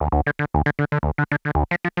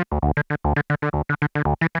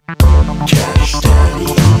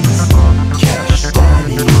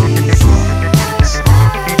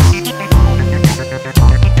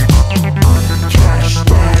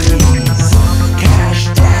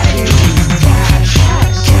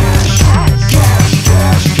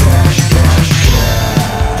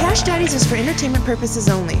Purposes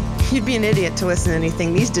only. You'd be an idiot to listen to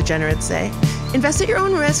anything these degenerates say. Invest at your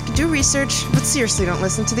own risk, do research, but seriously don't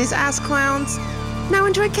listen to these ass clowns. Now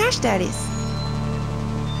enjoy Cash Daddies.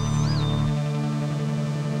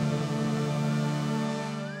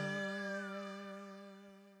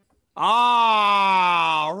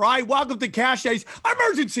 All right, welcome to Cash Daddies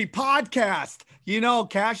Emergency Podcast. You know,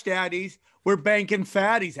 Cash Daddies, we're banking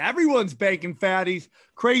fatties. Everyone's banking fatties.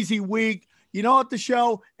 Crazy week. You know, at the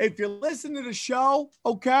show, if you're listening to the show,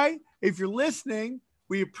 okay, if you're listening,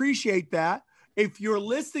 we appreciate that. If you're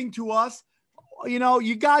listening to us, you know,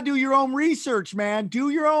 you got to do your own research, man. Do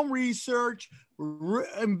your own research,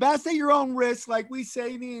 invest at your own risk, like we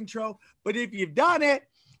say in the intro. But if you've done it,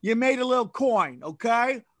 you made a little coin,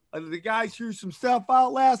 okay? The guys threw some stuff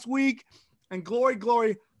out last week, and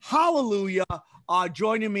glory, hallelujah.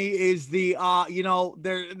 Joining me is the, you know,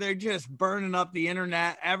 they're just burning up the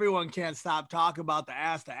internet. Everyone can't stop talking about the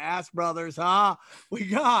Ass brothers, huh? We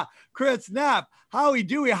got Chris Neff. How we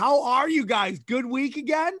doing? How are you guys? Good week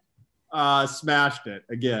again? Smashed it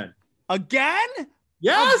again. Again?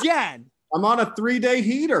 Yes. Again. I'm on a 3-day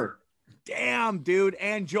heater. Damn, dude.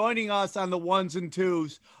 And joining us on the ones and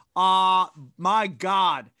twos. My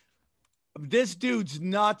God. This dude's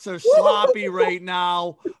nuts are sloppy right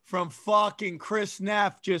now from fucking Chris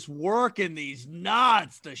Neff just working these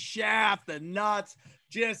nuts, the shaft, the nuts,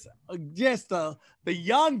 just the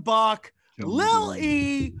young buck, Lil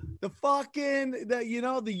E,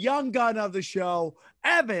 the young gun of the show,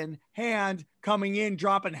 Evan Hand coming in,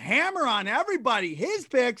 dropping hammer on everybody. His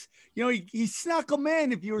picks, you know, he snuck them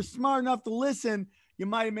in. If you were smart enough to listen, you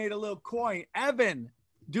might have made a little coin. Evan,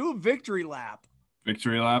 do a victory lap.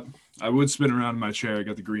 Victory lap. I would spin around in my chair. I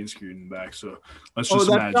got the green screen in the back, so let's just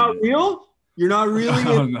imagine. Oh, that's not real? You're not really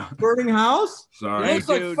in a burning house? Sorry. He looks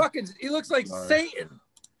like fucking. He looks like Satan.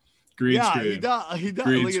 Green screen. He does. Green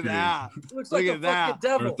Look screen. at that. He looks like a fucking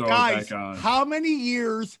devil. Guys, how many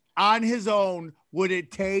years on his own would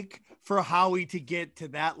it take for Howie to get to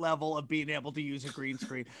that level of being able to use a green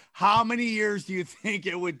screen? How many years do you think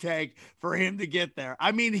it would take for him to get there?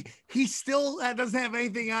 I mean, he still doesn't have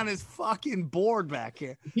anything on his fucking board back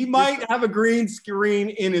here. He might have a green screen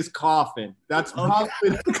in his coffin. That's probably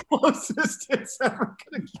the closest it's ever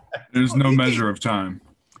going to get. There's no measure of time.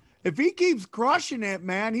 If he keeps crushing it,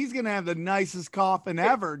 man, he's going to have the nicest coffin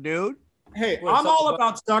ever, dude. Hey, I'm all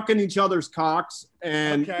about sucking each other's cocks,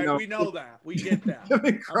 and okay, we know that. We get that.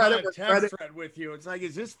 Credit I'm on a text thread with you. It's like,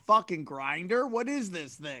 is this fucking Grinder? What is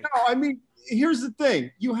this thing? No, I mean, here's the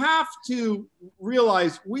thing. You have to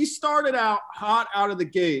realize we started out hot out of the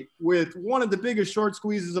gate with one of the biggest short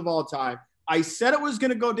squeezes of all time. I said it was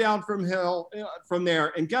going to go down from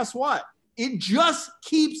there, and guess what? It just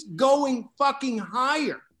keeps going fucking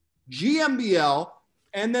higher. GMBL,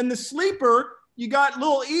 and then the sleeper, you got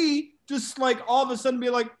Lil E, just like all of a sudden be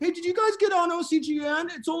like, hey, did you guys get on OCGN?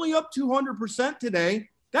 It's only up 200% today.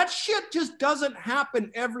 That shit just doesn't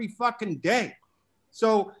happen every fucking day.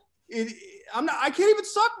 So I can't even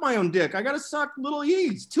suck my own dick. I got to suck Little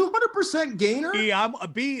E's. 200% gainer.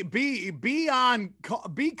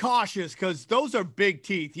 Be cautious, because those are big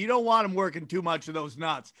teeth. You don't want them working too much of those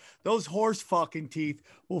nuts. Those horse fucking teeth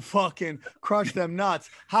will fucking crush them nuts.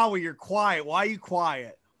 Howie, you're quiet. Why are you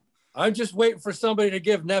quiet? I'm just waiting for somebody to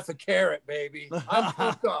give Neff a carrot, baby. I'm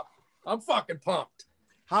pumped up. I'm fucking pumped.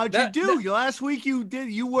 How'd you do? Last week you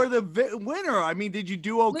were the winner. I mean, did you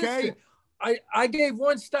do okay? Listen, I gave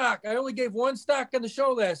one stock. I only gave one stock on the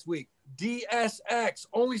show last week. DSX,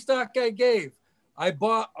 only stock I gave. I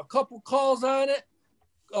bought a couple calls on it.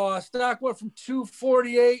 Stock went from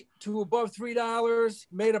 $2.48 to above $3.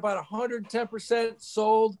 Made about 110%.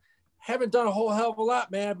 Sold. Haven't done a whole hell of a lot,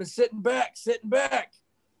 man. I've been sitting back.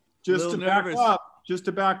 Just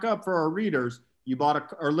to back up for our readers, you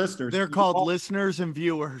bought our listeners. They're called listeners and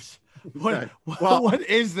viewers. What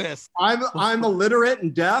is this? I'm illiterate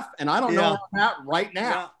and deaf, and I don't know where I'm at right now.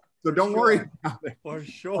 Yeah, so don't worry about it. For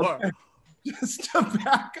sure. Okay. Just to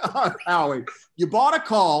back up, Howie, you bought a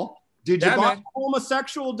call. Did you buy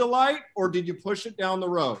homosexual delight, or did you push it down the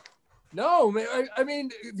road? No, man. I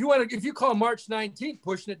mean, if you call March 19th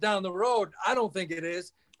pushing it down the road, I don't think it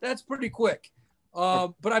is. That's pretty quick.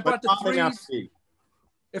 But I bought the threes.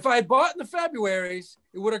 If I had bought in the Februaries,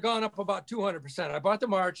 it would have gone up about 200%. I bought the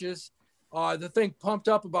Marches. The thing pumped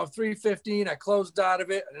up about 315. I closed out of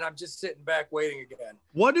it, and I'm just sitting back waiting again.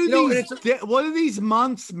 What do what do these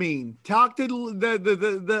months mean? Talk to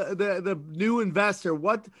the new investor.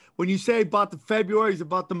 What when you say about the Februarys,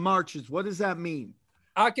 about the Marches, what does that mean?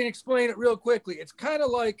 I can explain it real quickly. It's kind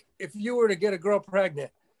of like if you were to get a girl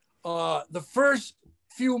pregnant. The first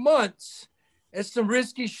few months, it's some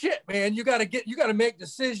risky shit, man. You got to make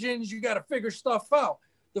decisions. You got to figure stuff out.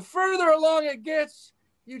 The further along it gets,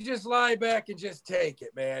 you just lie back and just take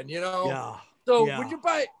it, man. You know. Yeah. So yeah.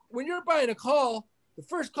 when you're buying a call, the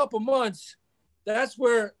first couple months, that's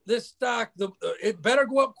where this stock it better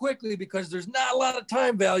go up quickly because there's not a lot of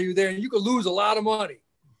time value there, and you could lose a lot of money.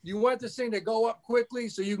 You want this thing to go up quickly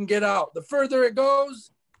so you can get out. The further it goes,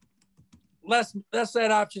 less that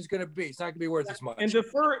option is going to be. It's not going to be worth as much. And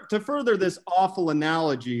to further this awful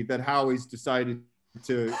analogy that Howie's decided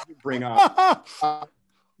to bring up,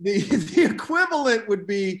 the equivalent would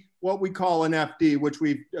be what we call an FD, which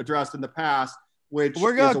we've addressed in the past. Which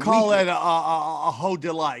we're going to call it a hoe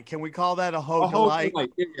delight. Can we call that a hoe delight?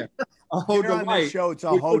 Yeah. A hoe delight. On the show, it's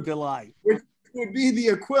a hoe delight. Which would be the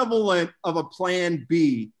equivalent of a Plan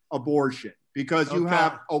B abortion because you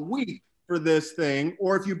have a week for this thing,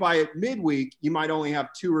 or if you buy it midweek, you might only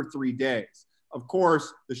have 2 or 3 days. Of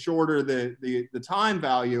course, the shorter the time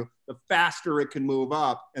value, the faster it can move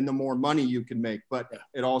up and the more money you can make. But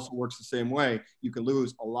it also works the same way. You can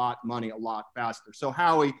lose a lot of money a lot faster. So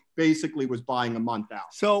Howie basically was buying a month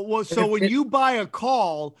out. So when you buy a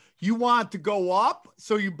call, you want to go up,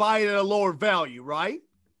 so you buy it at a lower value, right?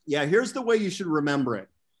 Yeah, here's the way you should remember it.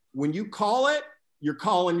 When you call it, you're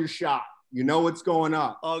calling your shot. You know what's going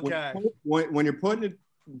up. Okay. When you're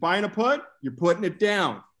buying a put, you're putting it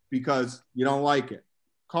down because you don't like it.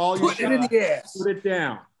 Call your shot. Put it in the ass. Put it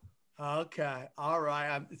down. Okay. All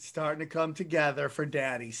right. It's starting to come together for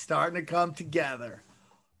Daddy. Starting to come together.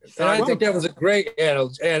 And I think that was a great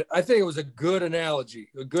analogy. And I think it was a good analogy.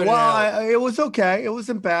 Analogy. It was okay. It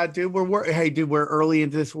wasn't bad, dude. We're early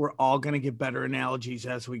into this. We're all going to get better analogies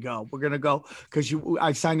as we go. We're going to go because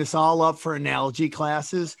I signed us all up for analogy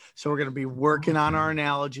classes. So we're going to be working on our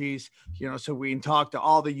analogies, so we can talk to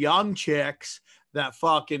all the young chicks that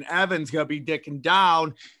fucking Evan's going to be dicking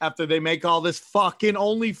down after they make all this fucking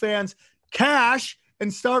OnlyFans cash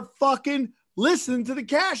and start fucking listening to the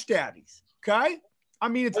Cash Daddies. Okay. I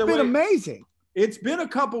mean, it's been amazing. It's been a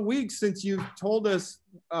couple weeks since you've told us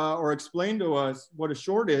or explained to us what a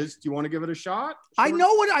short is. Do you want to give it a shot? I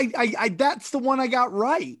know what I that's the one I got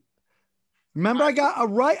right. Remember, I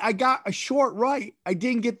got a short right. I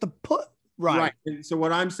didn't get the put right. Right. And so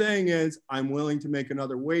what I'm saying is I'm willing to make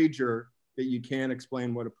another wager that you can't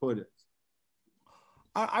explain what a put is.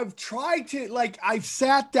 I've tried to, I've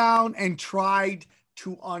sat down and tried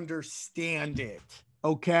to understand it.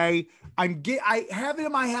 Okay. I have it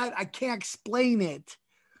in my head. I can't explain it.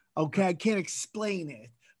 Okay. I can't explain it,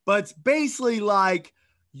 but it's basically like,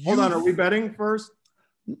 hold on. Are we betting first?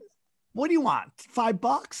 What do you want? $5?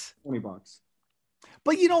 $20.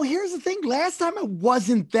 But here's the thing. Last time I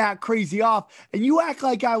wasn't that crazy off, and you act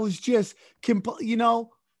like I was just,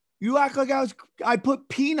 you act like I put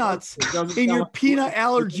peanuts in your peanut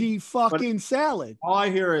allergy fucking salad. All I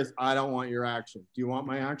hear is, I don't want your action. Do you want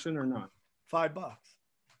my action or not? $5.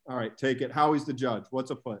 All right, take it. Howie's the judge. What's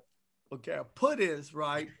a put? Okay, a put is,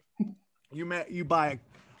 right, you buy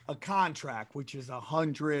a contract, which is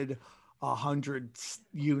 100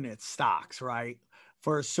 unit stocks, right,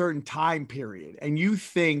 for a certain time period, and you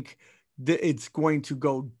think that it's going to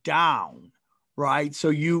go down, right? So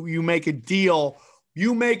you make a deal.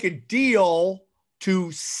 You make a deal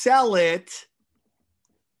to sell it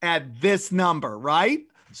at this number, right?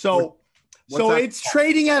 So it's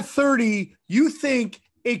trading at 30. You think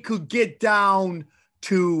it could get down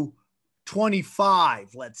to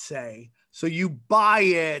 25, let's say. So you buy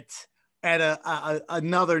it at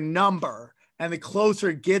another number, and the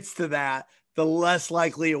closer it gets to that, the less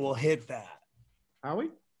likely it will hit that. Howie?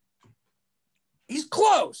 He's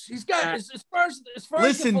close. He's got as far as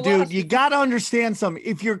listen, dude, you got to understand something.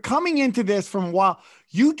 If you're coming into this from a while,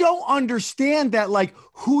 you don't understand that,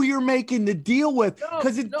 who you're making the deal with,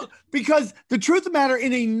 because the truth of the matter,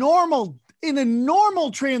 in a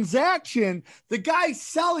normal transaction, the guy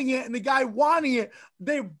selling it and the guy wanting it,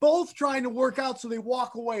 they're both trying to work out so they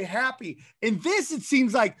walk away happy. In this, it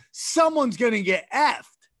seems like someone's going to get effed.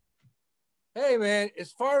 Hey, man,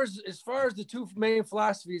 as far as the two main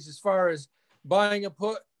philosophies, as far as buying a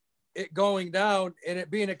put, it going down, and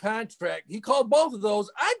it being a contract, he called both of those.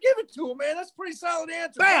 I'd give it to him, man. That's a pretty solid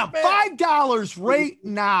answer. Bam, $5 right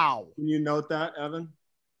now. Can you note that, Evan?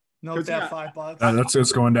 Note that $5.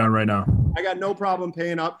 That's going down right now. I got no problem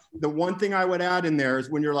paying up. The one thing I would add in there is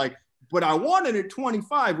when you're like, But I want it at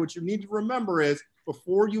 25. What you need to remember is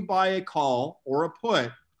before you buy a call or a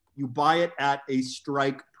put, you buy it at a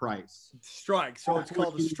strike price. Strike. So it's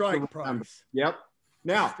called a strike price. Yep.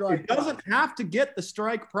 Now, Strike it doesn't have to get the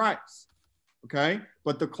strike price, okay?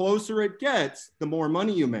 But the closer it gets, the more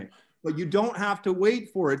money you make. But you don't have to wait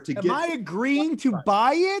for it to get. Am I agreeing to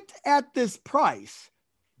buy it at this price?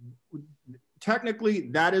 Technically,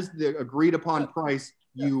 that is the agreed upon price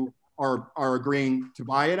you are agreeing to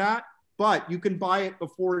buy it at, but you can buy it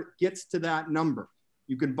before it gets to that number.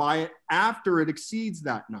 You can buy it after it exceeds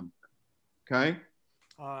that number, okay?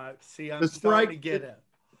 See, I'm starting to get it.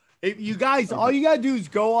 If you guys, all you got to do is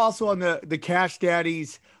go also on the Cash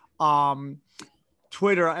Daddies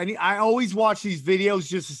Twitter. And I always watch these videos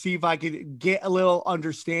just to see if I could get a little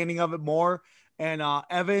understanding of it more. And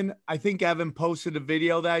Evan, I think Evan posted a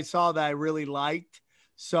video that I saw that I really liked.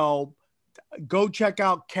 So go check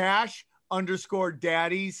out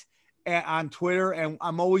Cash_Daddies on Twitter. And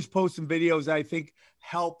I'm always posting videos that I think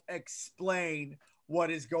help explain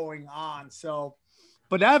what is going on. So,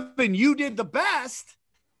 but Evan, you did the best.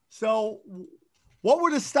 So what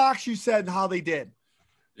were the stocks you said and how they did?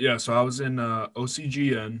 Yeah, so I was in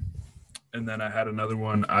OCGN, and then I had another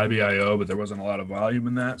one, IBIO, but there wasn't a lot of volume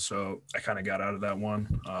in that, so I kind of got out of that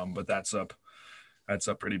one. But that's up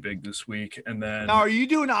pretty big this week. And then now, are you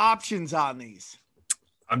doing options on these?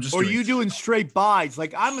 I'm just. Or are you doing straight buys?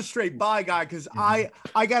 Like I'm a straight buy guy because I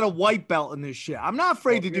got a white belt in this shit. I'm not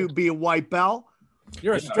afraid to be a white belt.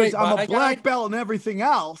 You're a straight buy. I'm a black belt and everything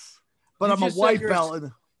else, but I'm a white belt.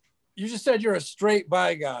 You just said you're a straight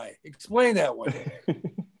buy guy. Explain that one.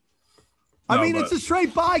 It's a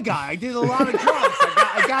straight buy guy. I did a lot of drugs.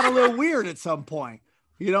 I got a little weird at some point.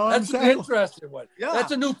 You know what I'm saying? That's an interesting one. Yeah.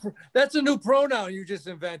 That's a new pronoun you just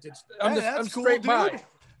invented. I'm cool, straight dude. buy.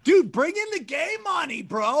 Dude, bring in the gay money,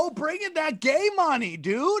 bro. Bring in that gay money,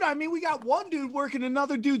 dude. I mean, we got one dude working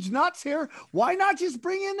another dude's nuts here. Why not just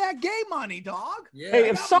bring in that gay money, dog? Yeah. Hey,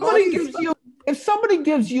 if somebody gives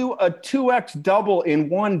you a 2x double in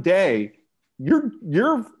one day,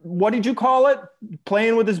 you're what did you call it?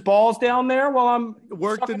 Playing with his balls down there while I'm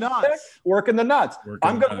working the nuts. Working the nuts.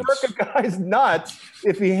 I'm going to work a guy's nuts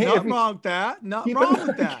if he Nothing wrong with that. Nothing wrong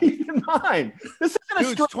with that. Keep in mind, this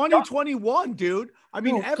isn't it's 2021, dude. I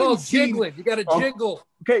mean, it's called jiggling. You got to jiggle.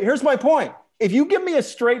 Okay, here's my point. If you give me a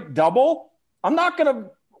straight double, I'm not going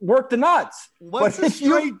to work the nuts. What's a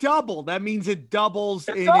straight double? That means it doubles.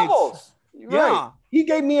 It doubles. Right. Yeah. He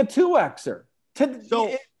gave me a 2xer.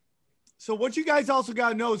 So what you guys also got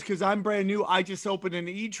to know is because I'm brand new, I just opened an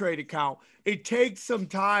E-Trade account. It takes some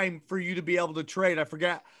time for you to be able to trade. I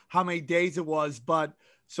forget how many days it was, but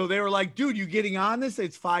so they were like, dude, you getting on this?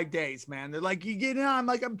 It's 5 days, man. They're like, you getting on? I'm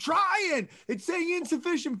like, I'm trying. It's saying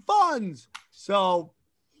insufficient funds. So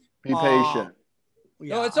be patient.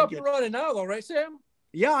 Yeah, no, it's up and running now though, right, Sam?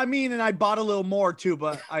 Yeah, I mean, and I bought a little more too,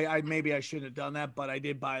 but I maybe I shouldn't have done that, but I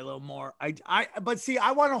did buy a little more. But see,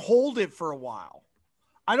 I want to hold it for a while.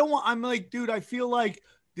 I'm like, dude, I feel like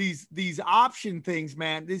these option things,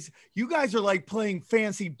 man, you guys are like playing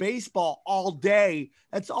fancy baseball all day.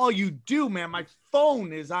 That's all you do, man. My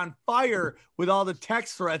phone is on fire with all the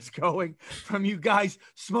text threads going from you guys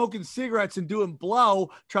smoking cigarettes and doing blow,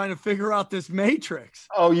 trying to figure out this matrix.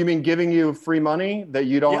 Oh, you mean giving you free money that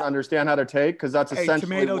you don't understand how to take? Because that's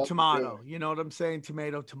essentially tomato. You know what I'm saying?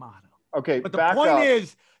 Tomato. Okay, but the point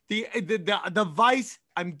is the vice.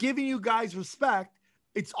 I'm giving you guys respect.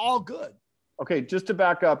 It's all good. Okay, just to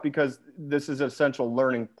back up, because this is an essential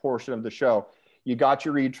learning portion of the show. You got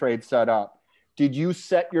your E-Trade set up. Did you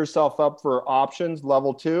set yourself up for options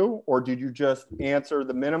level 2, or did you just answer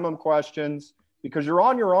the minimum questions? Because you're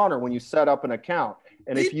on your honor when you set up an account.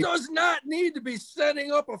 And he does not need to be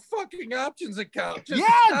setting up a fucking options account.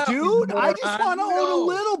 Dude, I just want to own a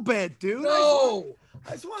little bit, dude. No.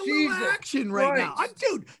 I just want a little action right now.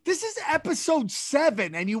 Dude, this is episode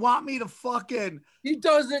 7, and you want me to fucking... He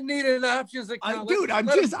doesn't need an options account.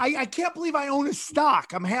 I can't believe I own a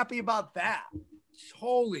stock. I'm happy about that.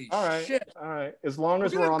 Holy shit. All right. As long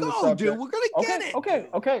as we're on the subject. Dude, we're going to get it.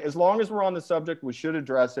 Okay. As long as we're on the subject, we should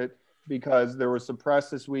address it because there was some press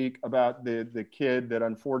this week about the kid that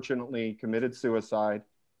unfortunately committed suicide.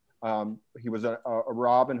 He was a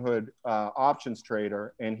Robinhood options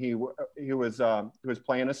trader, and he was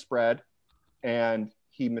playing a spread, and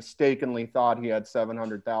he mistakenly thought he had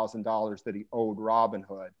 $700,000 that he owed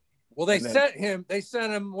Robinhood. Well, they sent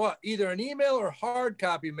him what? Either an email or hard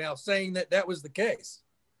copy mail saying that was the case.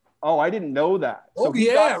 Oh, I didn't know that. So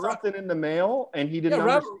he got something in the mail, and he didn't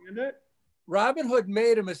understand it. Robinhood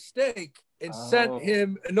made a mistake and sent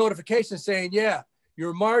him a notification saying, "Yeah,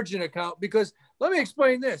 your margin account." Because let me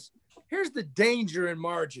explain this: Here's the danger in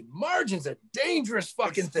margin. Margin's a dangerous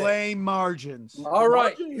fucking thing. Explain margins. All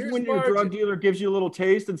right. Margin is Here's when your drug margin. dealer gives you a little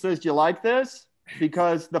taste and says, "Do you like this?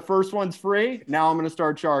 Because the first one's free. Now I'm going to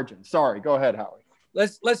start charging." Sorry, go ahead, Howie.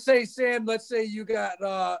 Let's say, Sam, let's say you got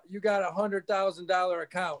 $100,000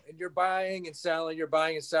 account and you're buying and selling,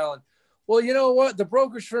 Well, you know what? The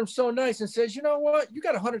brokerage firm's so nice and says, you know what? You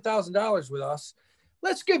got $100,000 with us.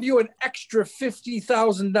 Let's give you an extra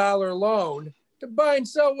 $50,000 loan to buy and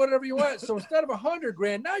sell whatever you want. So instead of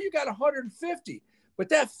 $100,000, now you got 150. But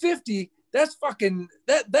that 50, that's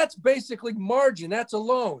basically margin. That's a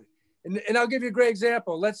loan. And I'll give you a great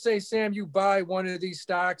example. Let's say, Sam, you buy one of these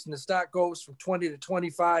stocks and the stock goes from 20 to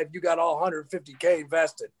 25. You got all 150K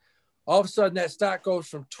invested. All of a sudden, that stock goes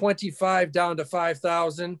from 25 down to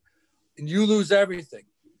 5,000, and you lose everything.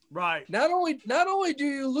 Right. Not only do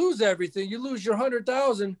you lose everything, you lose your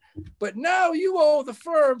 100,000, but now you owe the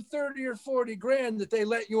firm 30 or 40 grand that they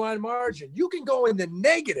let you on margin. You can go in the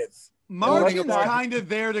negative. Margin's kind of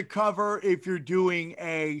there to cover if you're doing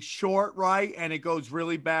a short, right, and it goes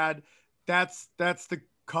really bad. That's to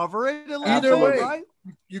cover it a little Either bit, way, right?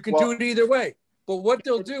 You can do it either way. But what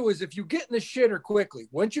they'll do is if you get in the shitter quickly,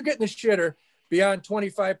 once you get in the shitter beyond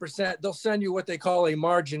 25%, they'll send you what they call a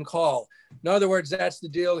margin call. In other words, that's the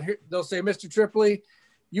deal. Here, they'll say, Mr. Tripoli,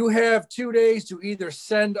 you have 2 days to either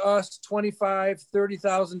send us $25,000,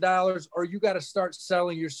 $30,000, or you got to start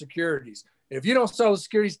selling your securities. If you don't sell the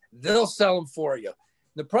securities, they'll sell them for you.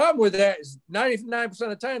 The problem with that is 99% of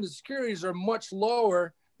the time, the securities are much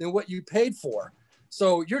lower than what you paid for.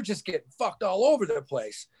 So you're just getting fucked all over the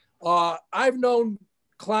place. I've known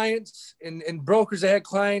clients and brokers that had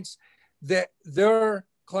clients that their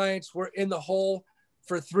clients were in the hole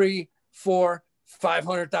for $300,000, $400,000,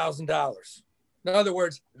 $500,000. In other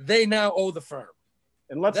words, they now owe the firm.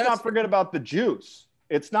 And let's not forget about the juice.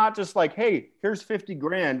 It's not just like, hey, here's 50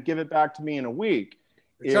 grand, give it back to me in a week.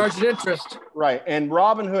 Charged interest. Right. And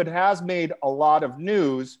Robinhood has made a lot of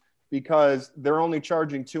news because they're only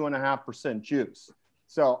charging 2.5% juice.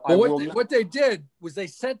 So what they did was they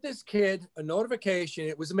sent this kid a notification.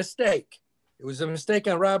 It was a mistake. It was a mistake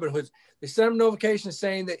on Robinhood. They sent him a notification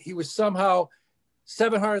saying that he was somehow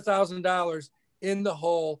 $700,000 in the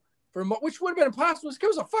hole for which would have been impossible because he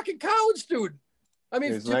was a fucking college student. I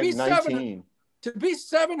mean, to be 19. To be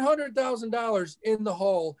 $700,000 in the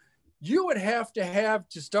hole, you would have to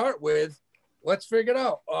start with, let's figure it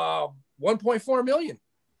out, 1.4 million.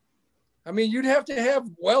 I mean, you'd have to have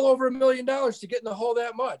well over $1 million to get in the hole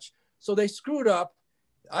that much. So they screwed up.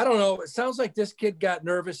 I don't know. It sounds like this kid got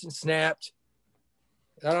nervous and snapped.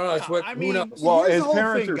 I don't know. It's what, who knows? Well, his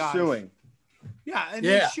parents are suing. Yeah, and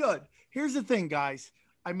they should. Here's the thing, guys.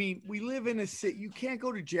 I mean, we live in a city. You can't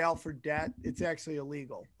go to jail for debt. It's actually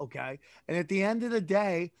illegal. Okay. And at the end of the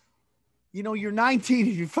day, you know, you're 19.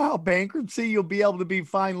 If you file bankruptcy, you'll be able to be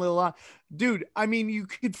fined a little. Dude, I mean, you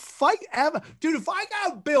could fight ever. Dude, if I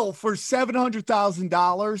got a bill for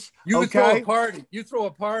 $700,000, you throw a party. You throw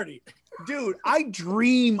a party. Dude, I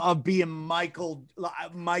dream of being Mike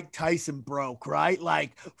Tyson broke, right?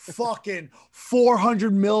 Like fucking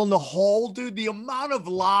 400 mil in the hole, dude. The amount of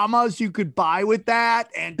llamas you could buy with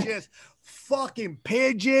that and just fucking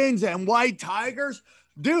pigeons and white tigers.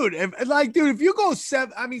 Dude, if you go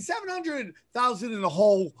 700,000 in the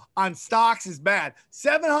hole on stocks is bad.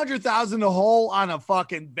 700,000 in the hole on a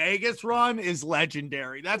fucking Vegas run is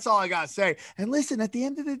legendary. That's all I got to say. And listen, at the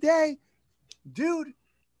end of the day, dude,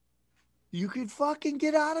 you could fucking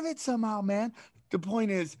get out of it somehow, man. The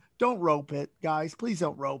point is, don't rope it, guys. Please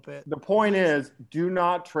don't rope it. The point is, do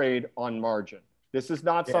not trade on margin. This is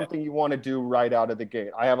not something you want to do right out of the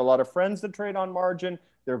gate. I have a lot of friends that trade on margin.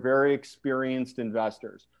 They're very experienced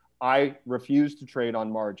investors. I refuse to trade on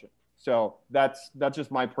margin. So that's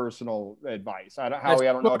just my personal advice. Howie,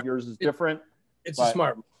 I don't know if yours is different. It's a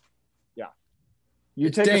smart move. Yeah.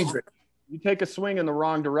 It's dangerous. You take a swing in the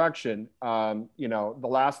wrong direction, you know, the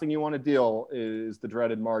last thing you want to deal is the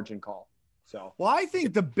dreaded margin call. So, well, I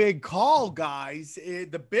think the big call, guys,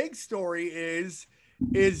 the big story is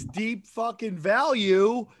deep fucking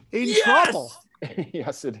value in trouble.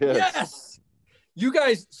 Yes, it is. Yes. You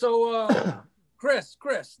guys. So, Chris,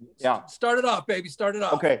 yeah, start it off, baby. Start it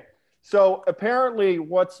off. Okay. So apparently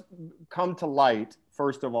what's come to light,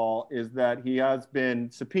 first of all, is that he has been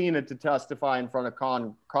subpoenaed to testify in front of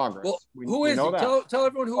Congress. Well, who is he? Tell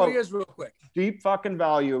everyone who he is real quick. Deep fucking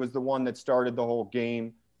Value is the one that started the whole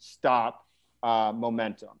GameStop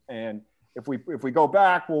momentum. And if we go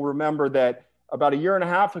back, we'll remember that about a year and a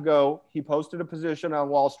half ago, he posted a position on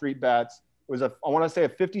Wall Street Bets. It was I want to say a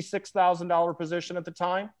 $56,000 position at the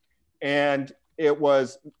time. And it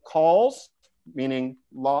was calls, meaning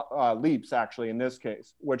leaps actually in this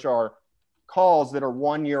case, which are calls that are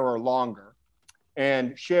 1 year or longer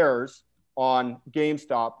and shares on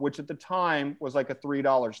GameStop, which at the time was like a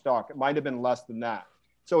 $3 stock. It might have been less than that.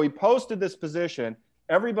 So he posted this position.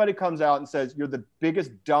 Everybody comes out and says, you're the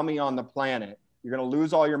biggest dummy on the planet. You're going to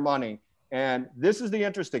lose all your money. And this is the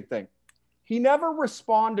interesting thing. He never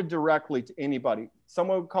responded directly to anybody.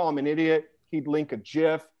 Someone would call him an idiot. He'd link a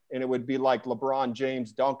GIF and it would be like LeBron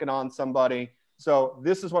James dunking on somebody. So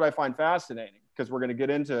this is what I find fascinating, because we're going to get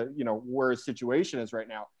into, where his situation is right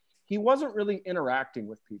now. He wasn't really interacting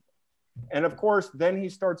with people. And of course, then he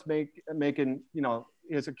starts making,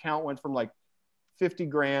 his account went from like 50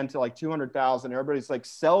 grand to like 200,000. Everybody's like,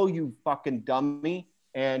 sell, you fucking dummy.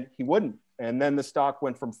 And he wouldn't. And then the stock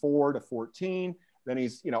went from 4 to 14. Then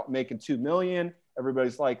he's, making 2 million.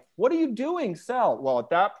 Everybody's like, what are you doing? Sell. Well, at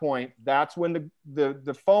that point, that's when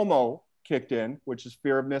the FOMO kicked in, which is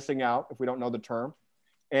fear of missing out, if we don't know the term.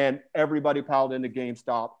 And everybody piled into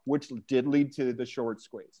GameStop, which did lead to the short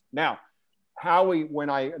squeeze. Now, Howie, when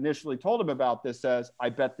I initially told him about this, says, I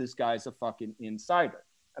bet this guy's a fucking insider.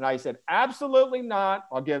 And I said, absolutely not.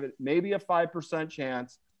 I'll give it maybe a 5%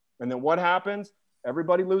 chance. And then what happens?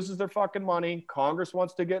 Everybody loses their fucking money. Congress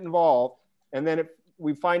wants to get involved. And then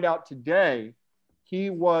we find out today, he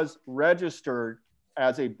was registered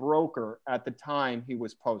as a broker at the time he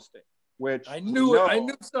was posting, which I knew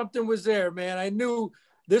something was there, man. I knew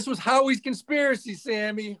this was Howie's conspiracy,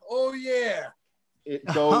 Sammy. Oh yeah. It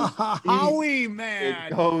goes Howie,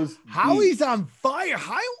 man. It goes Howie's on fire.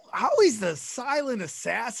 Howie's the silent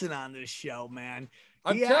assassin on this show, man.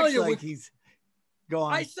 I'm telling you, he's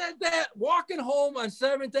going. I said that walking home on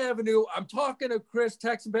 7th Avenue. I'm talking to Chris,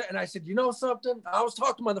 texting, and I said, you know something? I was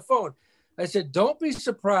talking to him on the phone. I said, don't be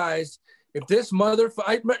surprised if this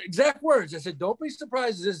exact words. I said, don't be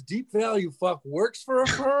surprised if this deep value fuck works for a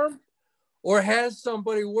firm or has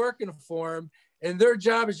somebody working for him, and their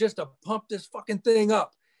job is just to pump this fucking thing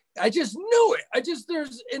up. I just knew it.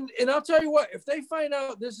 And I'll tell you what, if they find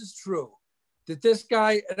out this is true, that this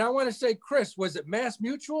guy, and I want to say, Chris, was it Mass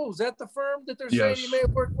Mutual? Was that the firm that they're saying he may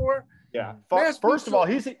have worked for? Yeah. First of all,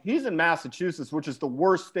 he's in Massachusetts, which is the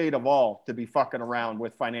worst state of all to be fucking around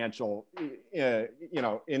with financial,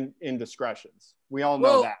 indiscretions. We all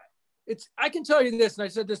know that. I can tell you this, and I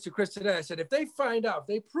said this to Chris today. I said, if they find out,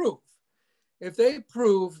 if they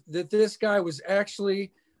prove that this guy was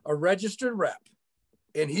actually a registered rep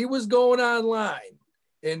and he was going online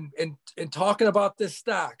and talking about this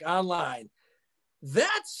stock online,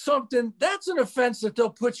 that's an offense that they'll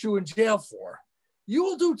put you in jail for. You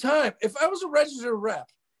will do time. If I was a registered rep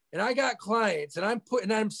and I got clients and I'm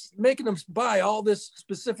making them buy all this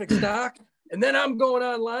specific stock, and then I'm going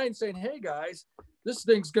online saying, hey guys, this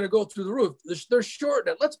thing's going to go through the roof. They're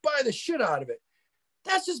shorting it. Let's buy the shit out of it.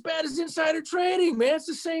 That's as bad as insider trading, man. It's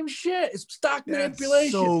the same shit. It's stock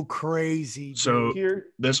manipulation. So crazy. Dude. So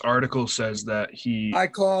this article says that I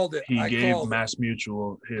called it. He gave Mass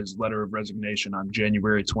Mutual his letter of resignation on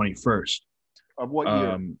January 21st. Of what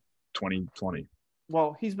year? 2020.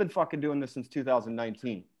 Well, he's been fucking doing this since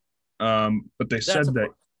 2019. But they said that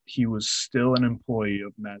he was still an employee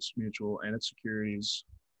of Mass Mutual and its securities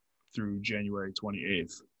through January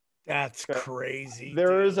 28th. That's crazy.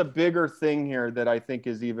 There is a bigger thing here that I think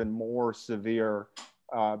is even more severe,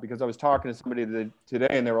 because I was talking to somebody today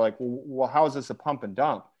and they were like, well, how is this a pump and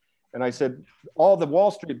dump? And I said, all the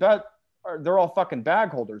Wall Street they're all fucking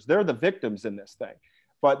bag holders. They're the victims in this thing.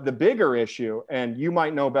 But the bigger issue, and you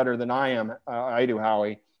might know better than I do,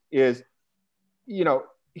 Howie, is,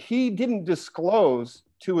 he didn't disclose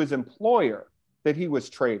to his employer that he was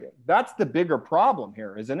trading. That's the bigger problem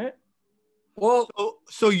here, isn't it? Well,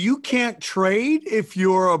 so you can't trade if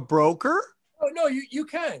you're a broker? Oh no, you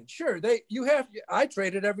can. Sure. I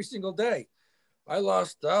traded every single day. I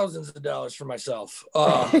lost thousands of dollars for myself.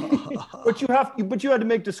 But you had to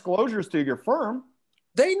make disclosures to your firm.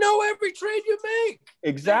 They know every trade you make.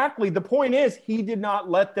 Exactly. The point is, he did not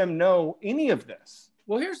let them know any of this.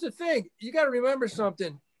 Well, here's the thing. You got to remember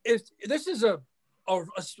something. This is a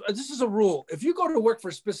rule. If you go to work for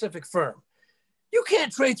a specific firm, you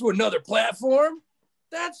can't trade through another platform.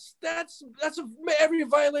 That's every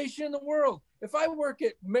violation in the world. If I work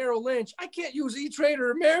at Merrill Lynch, I can't use E-Trade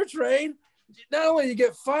or Ameritrade. Not only you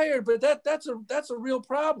get fired, but that's a real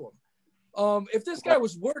problem. If this guy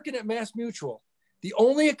was working at Mass Mutual, the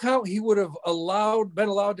only account he would have been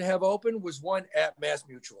allowed to have open was one at Mass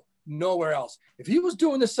Mutual, nowhere else. If he was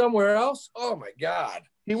doing this somewhere else, oh my God.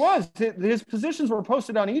 He was. His positions were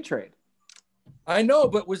posted on E-Trade. I know,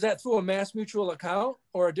 but was that through a Mass Mutual account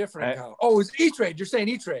or a different account? Oh, it was E-Trade. You're saying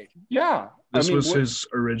E-Trade. Yeah. This was his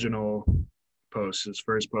original post, his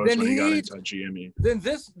first post when he got into GME. Then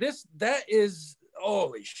that is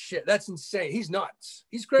holy shit, that's insane. He's nuts.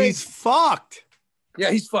 He's crazy. He's fucked.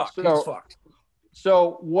 Yeah, he's fucked. He's fucked.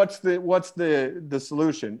 So what's the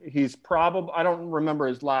solution? He's probably, I don't remember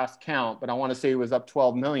his last count, but I want to say he was up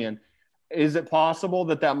 12 million. Is it possible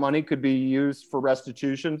that money could be used for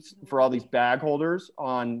restitutions for all these bag holders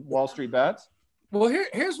on Wall Street Bets? Well,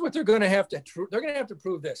 here's what they're going to have to. They're going to have to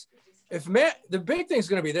prove this. The big thing is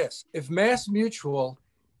going to be this: if Mass Mutual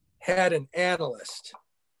had an analyst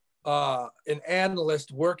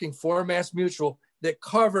working for Mass Mutual that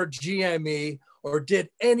covered GME or did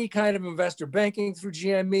any kind of investor banking through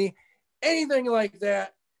GME, anything like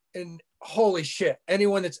that, and holy shit,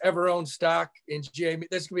 anyone that's ever owned stock in GME,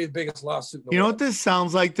 that's gonna be the biggest lawsuit in the You know world. what this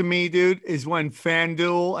sounds like to me, dude, is when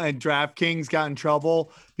FanDuel and DraftKings got in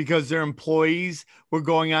trouble because their employees were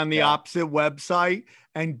going on the opposite website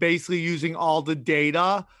and basically using all the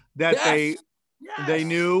data that they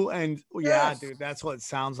knew. And yeah, dude, that's what it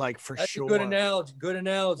sounds like for that's sure. A good analogy. Good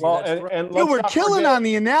analogy. Well, That's and Dude, we're killing on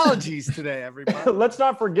the analogies today, everybody. let's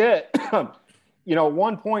not forget, at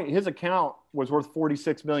one point his account was worth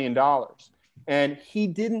 $46 million and he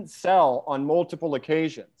didn't sell on multiple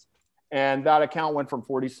occasions. And that account went from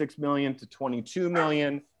 46 million to 22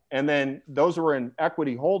 million. And then those were in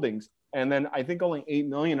equity holdings. And then I think only 8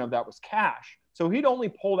 million of that was cash. So he'd only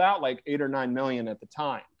pulled out like 8 or 9 million at the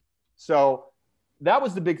time. So that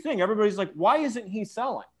was the big thing. Everybody's like, why isn't he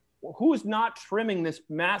selling? Well, who's not trimming this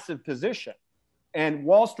massive position? And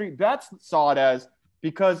Wall Street Bets saw it as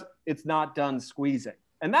because it's not done squeezing.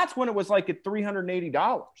 And that's when it was like at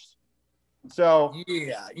 $380. So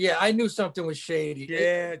yeah, I knew something was shady.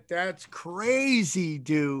 Yeah, that's crazy,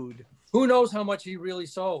 dude. Who knows how much he really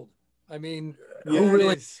sold? I mean, Who who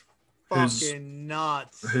really? Fucking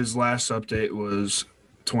nuts. His last update was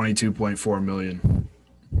 22.4 million.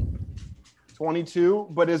 22,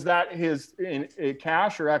 but is that his in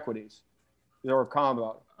cash or equities or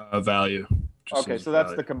combo? Value. Okay, so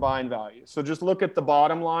that's the combined value. So just look at the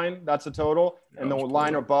bottom line. That's the total. And the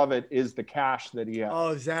line above it is the cash that he has. Oh,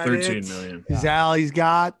 is that 13 it? million. Is that all he's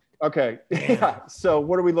got? Okay. Yeah. So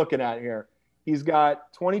what are we looking at here? He's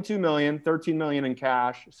got 22 million, 13 million in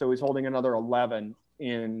cash. So he's holding another 11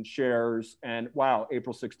 in shares. And wow,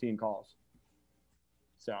 April 16 calls.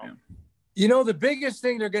 So. Yeah. You know, the biggest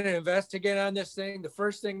thing they're going to investigate on this thing, the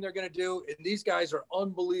first thing they're going to do, and these guys are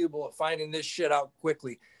unbelievable at finding this shit out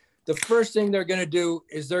quickly. The first thing they're going to do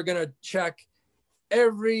is they're going to check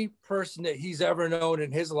every person that he's ever known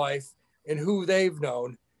in his life and who they've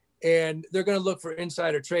known. And they're going to look for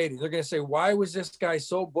insider trading. They're going to say, why was this guy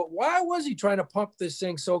but why was he trying to pump this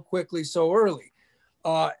thing so quickly, so early?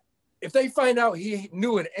 If they find out he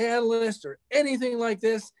knew an analyst or anything like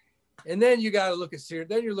this, and then you got to look at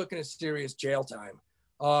then you're looking at serious jail time.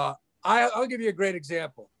 I'll give you a great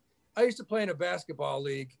example. I used to play in a basketball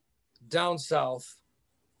league down south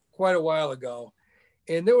quite a while ago.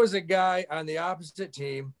 And there was a guy on the opposite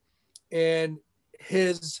team and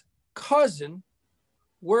his cousin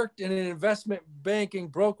worked in an investment banking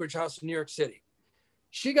brokerage house in New York City.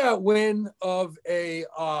 She got wind of a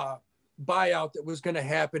buyout that was going to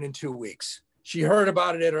happen in 2 weeks. She heard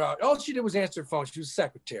about it at her house. All she did was answer the phone. She was a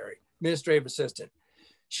secretary, administrative assistant.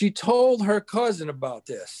 She told her cousin about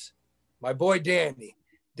this, my boy Danny.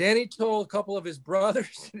 Danny told a couple of his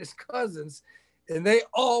brothers and his cousins, and they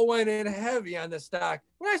all went in heavy on the stock.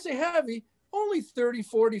 When I say heavy, only 30,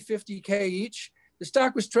 40, 50K each. The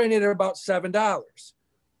stock was trading at about $7.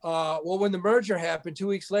 Well, when the merger happened 2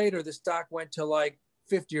 weeks later, the stock went to like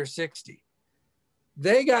 50 or 60.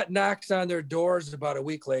 They got knocks on their doors about a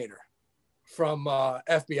week later from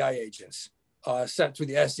FBI agents sent through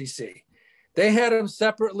the SEC. They had them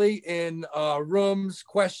separately in rooms,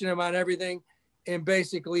 questioned them on everything. And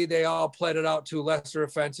basically they all pled it out to lesser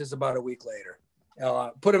offenses about a week later.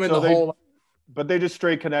 Put them in the hole. But they just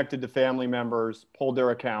straight connected to family members, pulled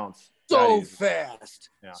their accounts. So fast.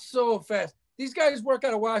 Yeah. So fast. These guys work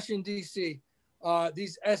out of Washington, D.C.,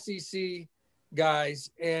 these SEC guys.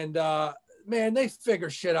 And, man, they figure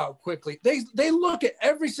shit out quickly. They look at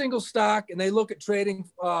every single stock and they look at trading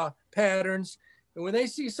patterns. And when they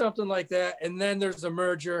see something like that and then there's a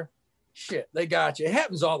merger, shit, they got you. It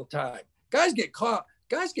happens all the time. Guys get caught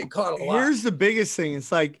a lot. Here's the biggest thing.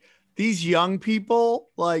 It's like these young people,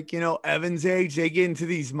 like, Evan's age, they get into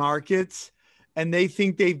these markets and they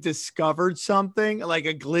think they've discovered something like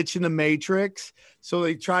a glitch in the matrix. So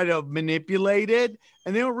they try to manipulate it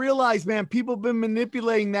and they don't realize, man, people have been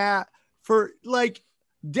manipulating that for like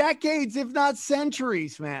decades, if not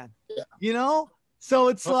centuries, man. Yeah. So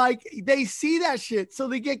it's like they see that shit. So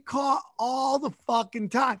they get caught all the fucking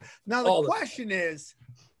time. Now, the question is,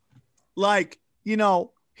 like,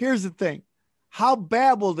 here's the thing. how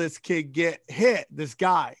bad will this kid get hit, this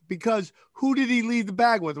guy? Because who did he leave the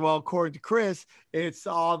bag with? Well, according to Chris, it's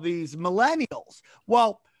all these millennials.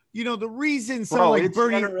 Well, you know, the reason it's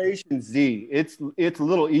Generation Z. It's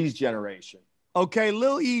Little E's generation. Okay,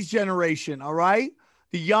 Lil E's generation, all right?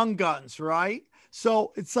 The young guns, right?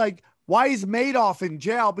 So it's like, why is Madoff in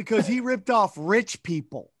jail? Because he ripped off rich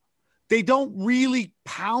people. They don't really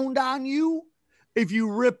pound on you if you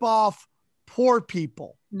rip off poor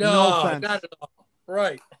people. No offense. Not at all.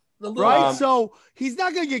 Right. Right? So he's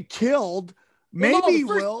not going to get killed. Maybe he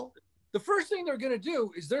will. The first thing they're going to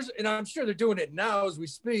do is and I'm sure they're doing it now as we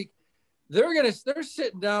speak. They're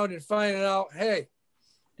sitting down and finding out, hey,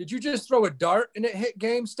 did you just throw a dart and it hit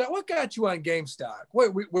GameStop? What got you on GameStop?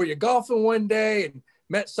 Were you golfing one day and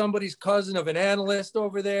met somebody's cousin of an analyst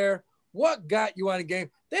over there? What got you on a game?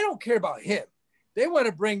 They don't care about him. They want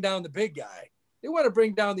to bring down the big guy. They want to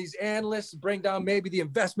bring down these analysts, bring down maybe the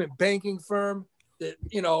investment banking firm that,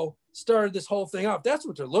 you know, started this whole thing off. That's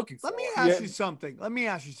what they're looking for. Let me ask you something.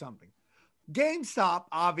 GameStop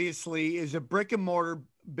obviously is a brick and mortar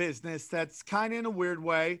business that's kind of in a weird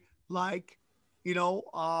way, like, you know,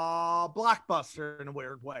 Blockbuster in a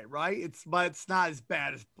weird way, right? But it's not as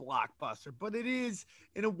bad as Blockbuster, but it is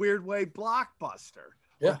in a weird way Blockbuster.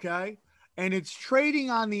 Yeah. Okay. And it's trading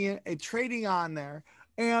on there.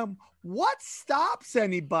 And what stops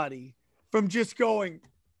anybody from just going,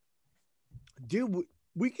 dude,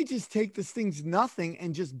 we could just take this thing's nothing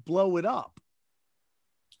and just blow it up?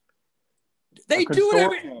 They do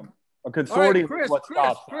it. A consortium.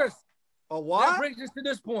 Chris. A what? That brings us to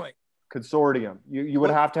this point. Consortium. You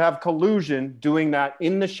would have to have collusion doing that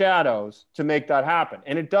in the shadows to make that happen.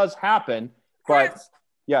 And it does happen, but Chris,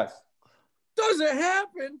 yes. Does it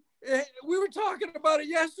happen? We were talking about it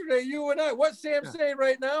yesterday, you and I. What Sam's saying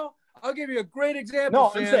right now, I'll give you a great example.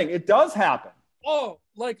 No, Sam. I'm saying it does happen. Oh,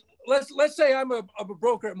 like let's say I'm a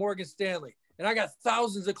broker at Morgan Stanley and I got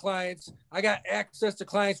thousands of clients. I got access to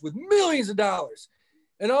clients with millions of dollars.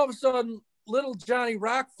 And all of a sudden, little Johnny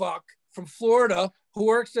Rockfuck from Florida, who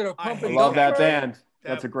works at a pump and I love that dump band.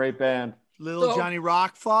 That's a great band. Little Johnny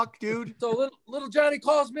Rockfuck, dude. So little Johnny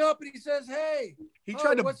calls me up and he says, hey. He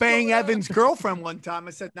tried to bang Evan's girlfriend one time.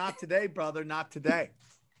 I said, not today, brother, not today.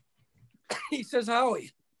 He says,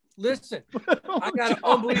 Howie, listen, I got an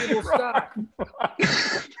unbelievable stock.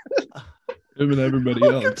 Him and everybody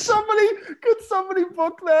else. Could somebody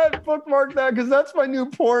bookmark that? Because that's my new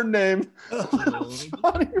porn name.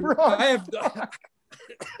 Johnny Rock.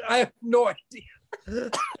 I have no idea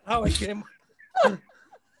how I came.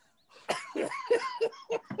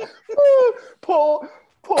 Pull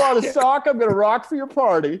out a sock. I'm gonna rock for your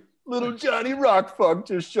party. Little Johnny Rockfuck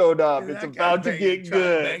just showed up. It's about to get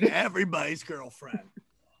good. Everybody's girlfriend.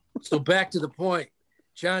 So back to the point.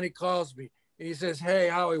 Johnny calls me and he says, hey,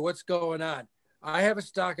 Howie, what's going on? I have a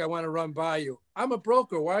stock I want to run by you. I'm a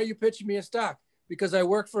broker. Why are you pitching me a stock? Because I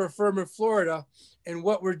work for a firm in Florida, and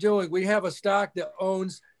what we're doing, we have a stock that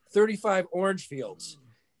owns 35 orange fields,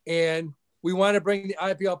 and we want to bring the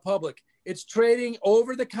IPO public. It's trading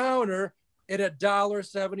over the counter at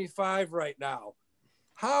 $1.75 right now.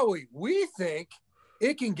 Howie, we think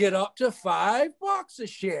it can get up to $5 a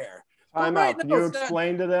share. Time out. Can you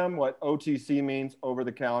explain to them what OTC means, over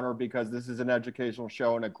the counter? Because this is an educational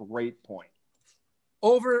show and a great point.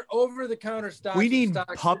 Over the counter stocks. We need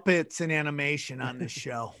puppets and animation on this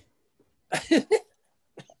show. You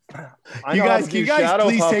guys please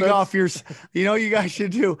take off your, you know, you guys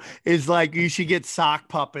should do is like, you should get sock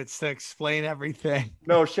puppets to explain everything.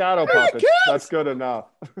 No, shadow puppets. That's good enough.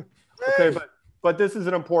 Okay. But this is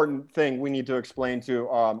an important thing we need to explain to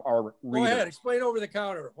our readers. Go ahead, explain over the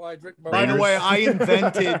counter while I drink my By the way, I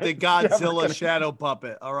invented the Godzilla shadow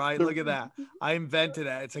puppet. All right, look at that. I invented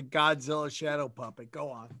that. It's a Godzilla shadow puppet. Go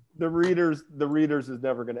on. The readers is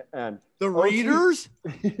never going to end. The readers?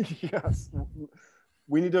 Yes.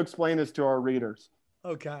 We need to explain this to our readers.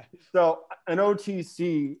 Okay. So an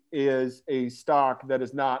OTC is a stock that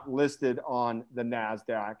is not listed on the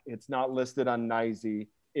NASDAQ. It's not listed on NYSE.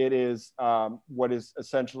 It is what is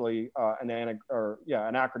essentially an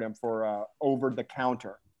acronym for over the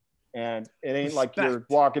counter. And it ain't like you're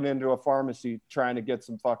walking into a pharmacy trying to get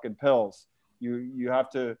some fucking pills. You have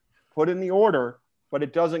to put in the order, but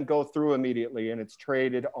it doesn't go through immediately, and it's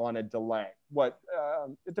traded on a delay.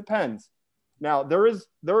 It depends. Now there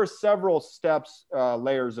are several steps,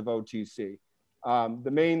 layers of OTC.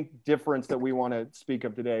 The main difference that we want to speak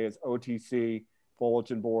of today is OTC,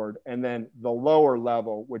 bulletin board, and then the lower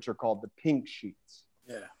level, which are called the pink sheets.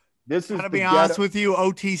 Yeah. This is, to be honest with you,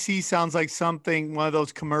 OTC sounds like one of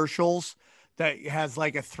those commercials that has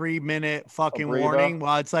like a 3-minute fucking Abreva. warning.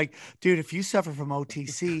 Well, it's like, dude, if you suffer from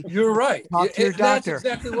OTC, You're right. talk to your That's doctor.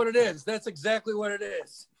 exactly what it is. That's exactly what it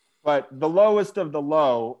is. But the lowest of the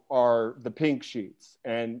low are the pink sheets.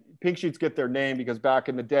 And pink sheets get their name because back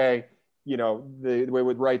in the day, you know, they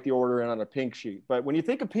would write the order in on a pink sheet. But when you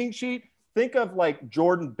think of pink sheet, think of like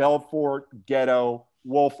Jordan Belfort, Ghetto,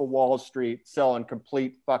 Wolf of Wall Street selling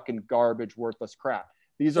complete fucking garbage, worthless crap.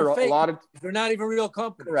 These They're are fake. a lot of They're not even real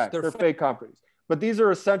companies. correct. They're fake companies. But these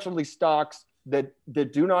are essentially stocks that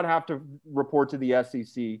do not have to report to the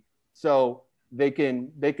SEC. So they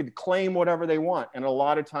could claim whatever they want. And a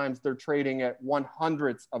lot of times they're trading at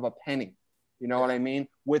 1/100th of a penny. You know what I mean?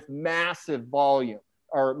 With massive volume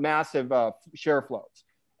or massive share floats.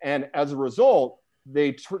 And as a result,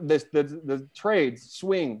 the trades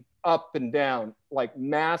swing up and down like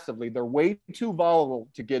massively. They're way too volatile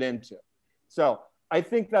to get into. So I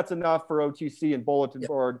think that's enough for OTC and bulletin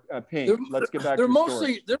board pink. Let's get back to the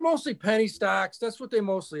story. They're mostly penny stocks. That's what they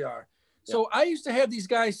mostly are. So I used to have these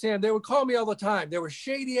guys, Sam, they would call me all the time. They were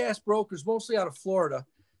shady ass brokers, mostly out of Florida.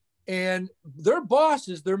 And their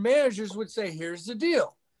bosses, their managers would say, here's the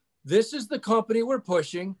deal. This is the company we're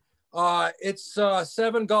pushing. It's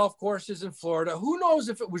 7 golf courses in Florida. Who knows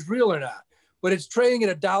if it was real or not, but it's trading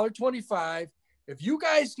at $1.25. If you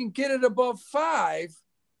guys can get it above 5,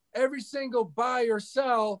 every single buy or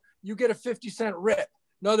sell, you get a 50-cent rip.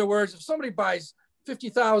 In other words, if somebody buys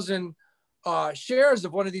 50,000 shares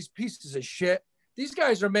of one of these pieces of shit, these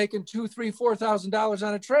guys are making $2,000, $3,000, $4,000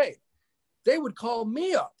 on a trade. They would call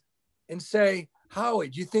me up and say, Howie,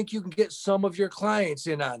 do you think you can get some of your clients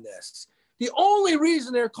in on this? The only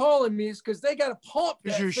reason they're calling me is because they got to pump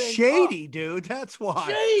that thing. Because you're shady, dude. That's why.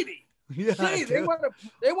 Shady. Yeah, Shady. They want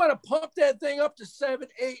to pump that thing up to 7,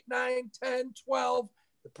 8, 9, 10, 12.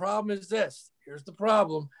 The problem is this. Here's the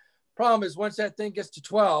problem. Problem is once that thing gets to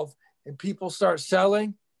 12 and people start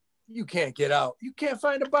selling, you can't get out. You can't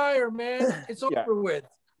find a buyer, man. It's over with.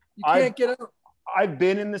 You can't get out. I've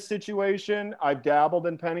been in this situation. I've dabbled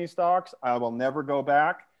in penny stocks. I will never go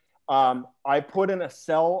back. I put in a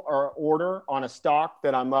sell or order on a stock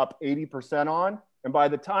that I'm up 80% on. And by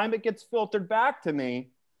the time it gets filtered back to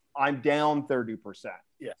me, I'm down 30%.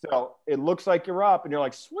 Yeah. So it looks like you're up and you're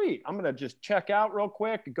like, sweet, I'm going to just check out real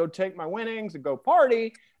quick and go take my winnings and go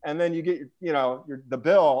party. And then you get, the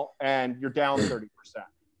bill and you're down 30%.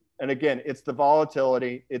 And again, it's the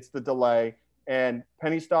volatility, it's the delay, and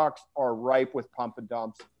penny stocks are ripe with pump and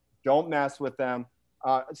dumps. Don't mess with them.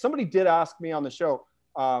 Somebody did ask me on the show,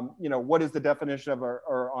 what is the definition of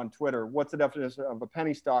or on Twitter? What's the definition of a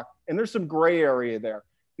penny stock? And there's some gray area there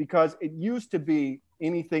because it used to be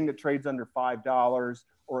anything that trades under $5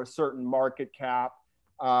 or a certain market cap.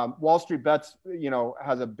 Wall Street Bets,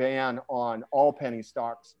 has a ban on all penny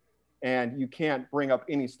stocks, and you can't bring up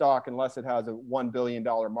any stock unless it has a $1 billion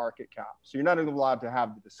market cap. So you're not even allowed to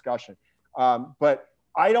have the discussion. But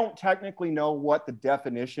I don't technically know what the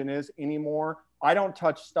definition is anymore. I don't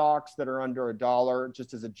touch stocks that are under $1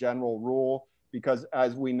 just as a general rule, because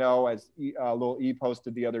as we know, as little E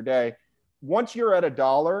posted the other day, once you're at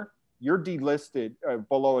 $1, you're delisted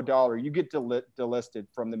below $1. You get delisted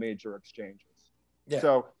from the major exchanges. Yeah.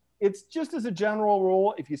 So it's just as a general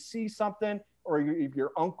rule, if you see something or if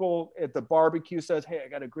your uncle at the barbecue says, hey, I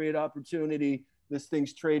got a great opportunity. This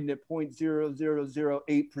thing's trading at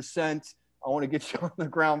 0.0008%. I want to get you on the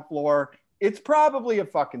ground floor. It's probably a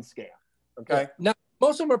fucking scam. Okay. Now,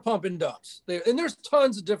 most of them are pump and dumps. And there's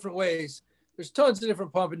tons of different ways. There's tons of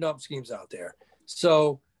different pump and dump schemes out there.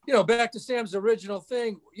 So, back to Sam's original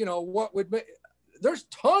thing, there's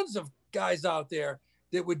tons of guys out there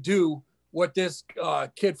that would do what this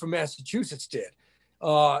kid from Massachusetts did.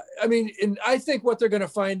 And I think what they're going to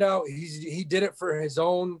find out, he did it for his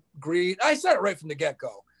own greed. I said it right from the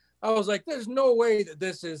get-go. I was like, there's no way that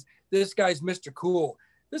this guy's Mr. Cool.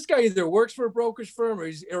 This guy either works for a brokerage firm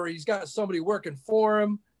or he's got somebody working for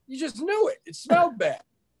him. You just knew it. It smelled bad.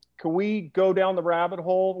 Can we go down the rabbit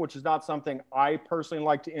hole, which is not something I personally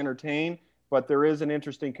like to entertain, but there is an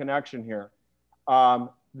interesting connection here.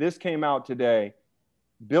 This came out today.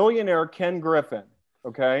 Billionaire Ken Griffin,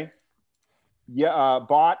 okay,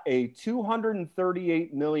 bought a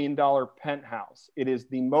 $238 million penthouse. It is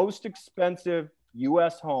the most expensive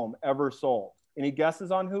U.S. home ever sold. Any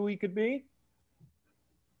guesses on who he could be?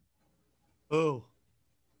 Oh.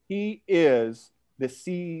 He is the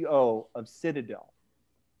CEO of Citadel,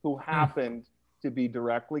 who happened to be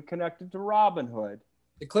directly connected to Robinhood.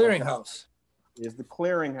 The clearinghouse. Is the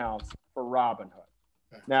clearinghouse for Robinhood.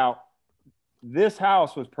 Now, this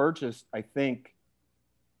house was purchased, I think,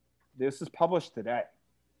 this is published today.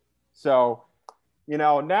 So,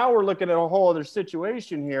 now we're looking at a whole other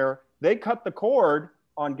situation here. They cut the cord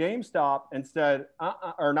on GameStop and said,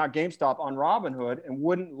 or not GameStop, on Robinhood, and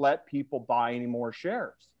wouldn't let people buy any more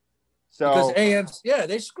shares. So because AMC, yeah,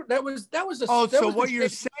 that was a. Oh, that so was what the you're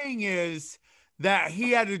state- saying is that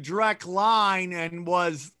he had a direct line and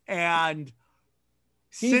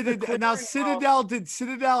He's the Now clearinghouse. Did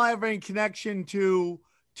Citadel have any connection to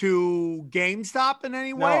GameStop in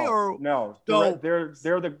any way? Or no, So- they're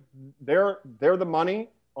the money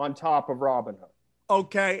on top of Robinhood.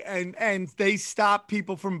 okay, and they stopped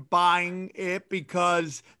people from buying it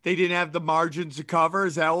because they didn't have the margins to cover.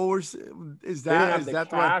 Is that what we're? Is They didn't that have is the that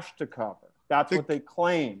the? cash to cover. That's what they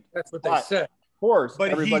claimed. That's what they But- said. Of course, But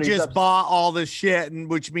he everybody's just upset. bought all this shit, and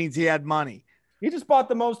which means he had money. He just bought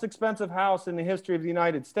the most expensive house in the history of the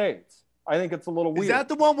United States. I think it's a little weird. Is that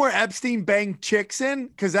the one where Epstein banged chicks in?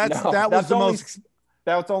 Because No, that was that's the only- most.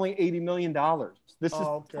 That's only $80 million. This is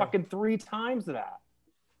Okay. fucking 3 times that.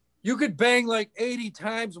 You could bang like 80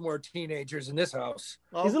 times more teenagers in this house.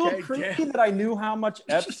 Is it a little creepy that I knew how much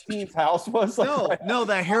Epstein's house was? No,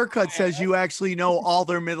 that haircut says you actually know all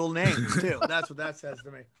their middle names too. That's what that says to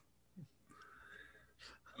me.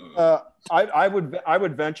 I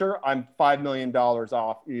would venture I'm $5 million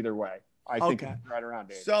off either way. I think Okay. it's right around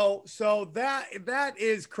Dave. So that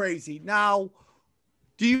is crazy. Now,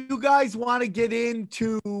 do you guys want to get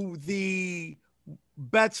into the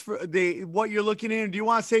bets for what you're looking in? Or do you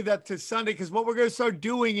want to save that to Sunday? Because what we're going to start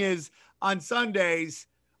doing is on Sundays,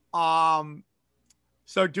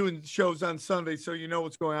 start doing shows on Sunday, so you know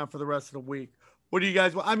what's going on for the rest of the week. What do you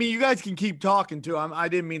guys want? I mean, you guys can keep talking too. I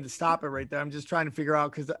didn't mean to stop it right there. I'm just trying to figure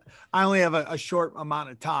out because I only have a short amount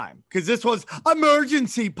of time because this was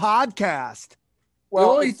emergency podcast. The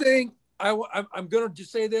only thing I'm going to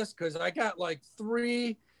just say this because I got like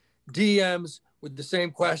 3 DMs with the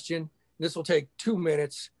same question. This will take 2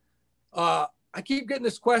 minutes. I keep getting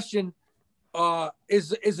this question.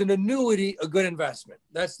 Is an annuity a good investment?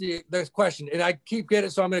 That's the question. And I keep getting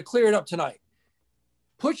it. So I'm going to clear it up tonight.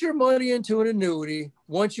 Put your money into an annuity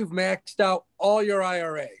once you've maxed out all your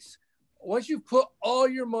IRAs. Once you've put all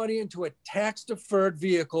your money into a tax-deferred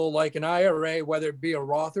vehicle like an IRA, whether it be a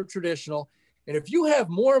Roth or traditional, and if you have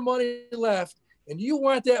more money left and you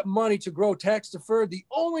want that money to grow tax-deferred, the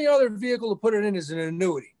only other vehicle to put it in is an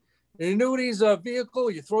annuity. An annuity is a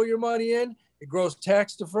vehicle, you throw your money in, it grows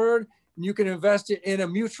tax-deferred, and you can invest it in a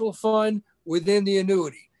mutual fund within the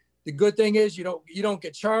annuity. The good thing is you don't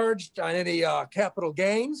get charged on any capital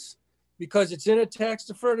gains because it's in a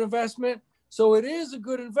tax-deferred investment. So it is a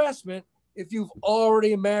good investment if you've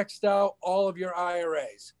already maxed out all of your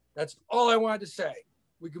IRAs. That's all I wanted to say.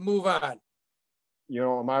 We can move on. You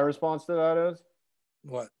know what my response to that is?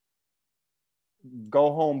 What?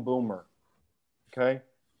 Go home, boomer. Okay.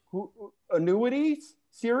 Annuities?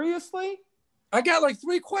 Seriously? I got like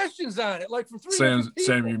 3 questions on it, like from 3 Sam, different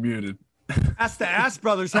people. you're muted. That's the Ass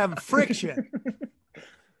Brothers having friction.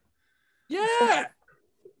 Yeah.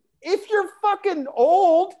 If you're fucking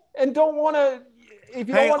old and don't want to, if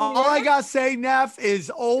you Hey, don't all want I gotta say, Neff, is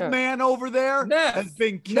old Yeah. man over there Neff, has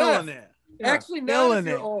been killing Neff. it. Actually, not Killing if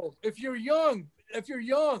you're it. old. If you're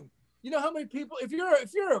young, you know how many people, if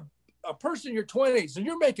you're a person in your 20s and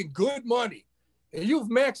you're making good money and you've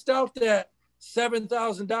maxed out that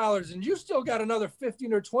 $7,000 and you still got another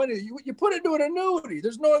 15 or 20, you put it into an annuity.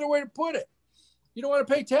 There's no other way to put it. You don't want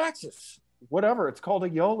to pay taxes. whatever. It's called a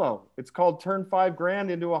YOLO. It's called turn $5,000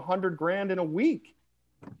 into $100,000 in a week.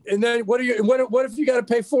 And then what if you got to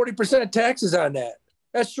pay 40% taxes on that?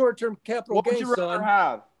 That's short-term capital What would gains, you rather son.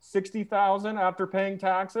 have? 60,000 after paying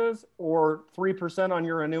taxes or 3% on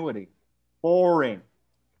your annuity? Boring.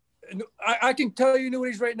 I can tell you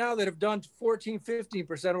annuities right now that have done 14,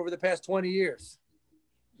 15% over the past 20 years.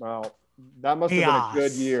 Well, that must have been a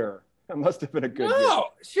good year. That must have been a good year. No,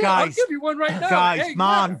 shit, I'll Guys, give you one right now. Guys, Hey,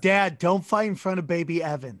 Mom, Neff, Dad, don't fight in front of baby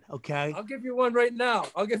Evan, okay? I'll give you one right now.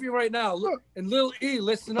 Look, and Lil E,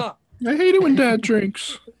 listen up. I hate it when Dad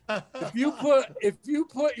drinks. If you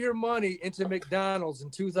put your money into McDonald's in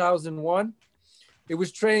 2001, it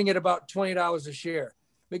was trading at about $20 a share.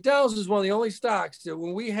 McDonald's is one of the only stocks that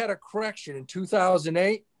when we had a correction in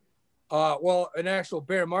 2008, an actual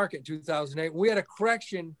bear market in 2008, we had a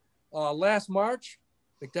correction last March,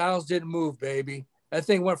 McDonald's didn't move, baby. That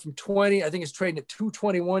thing went from 20, I think it's trading at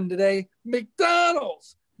 221 today.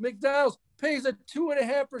 McDonald's pays a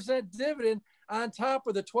 2.5% dividend on top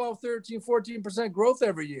of the 12, 13, 14% growth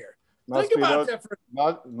every year. Think about that for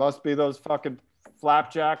Must be those fucking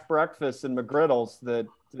flapjack breakfasts and McGriddles that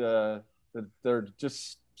they're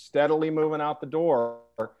just steadily moving out the door.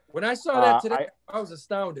 when I saw that today, I was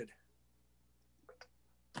astounded.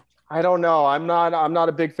 I don't know. I'm not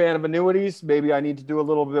a big fan of annuities. Maybe I need to do a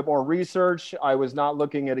little bit more research. I was not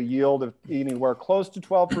looking at a yield of anywhere close to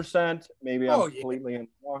 12%. Maybe I'm completely in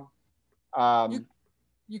wrong.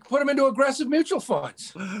 You put them into aggressive mutual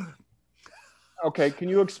funds. Okay, can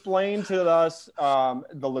you explain to us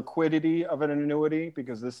the liquidity of an annuity?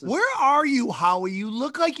 Because this is. Where are you, Howie? You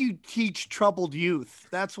look like you teach troubled youth.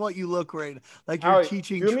 That's what you look like you're Howie,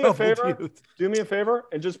 teaching do me a troubled favor. youth. Do me a favor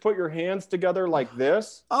and just put your hands together like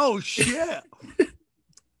this. Oh shit.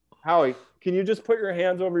 Howie, can you just put your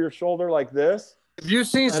hands over your shoulder like this? Have you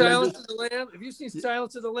seen Silence of the Lambs? Have you seen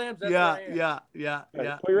Silence of the Lambs? That's Yeah.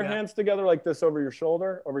 Put your hands together like this over your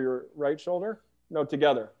shoulder, over your right shoulder. No,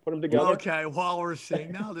 together. Put them together. Okay, while we're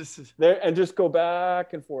saying now this is there, and just go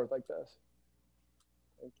back and forth like this.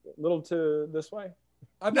 A little to this way.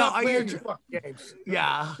 I'm not playing your fucking games.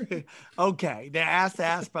 Yeah. Okay. The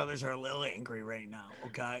Ass brothers are a little angry right now.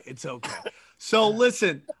 Okay. It's okay. So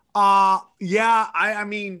listen, I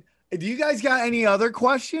mean, do you guys got any other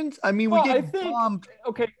questions? I mean, we get bombed.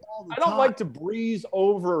 Okay. I don't like to breeze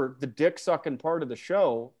over the dick sucking part of the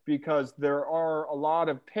show because there are a lot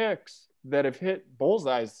of picks that have hit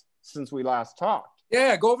bullseyes since we last talked.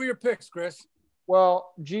 Yeah, go over your picks, Chris.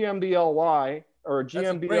 Well, GMBLY or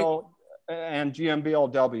GMBL and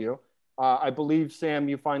GMBLW. I believe, Sam,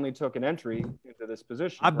 you finally took an entry into this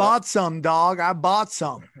position. I bought some, dog. I bought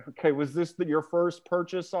some. Okay, was this your first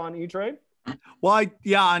purchase on E-Trade? Well,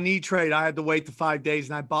 on E-Trade, I had to wait the 5 days,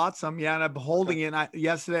 and I bought some. Yeah, and I'm holding it. And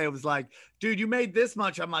yesterday, it was like, dude, you made this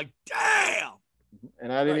much. I'm like, damn.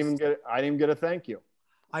 And I didn't even get a thank you.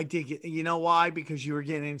 I did get. You know why? Because you were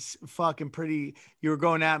getting fucking pretty. You were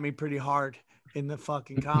going at me pretty hard in the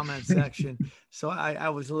fucking comment section. So I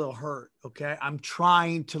was a little hurt. Okay, I'm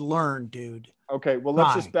trying to learn, dude. Okay, well,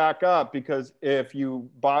 let's just back up, because if you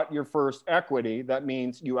bought your first equity, that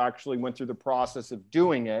means you actually went through the process of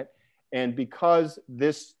doing it. And because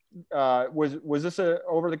this was this a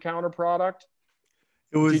over-the-counter product?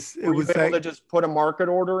 It was. Were you able to just put a market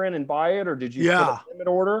order in and buy it, or did you put a limit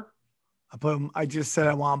order? I just said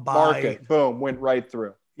I want to buy market. Boom, went right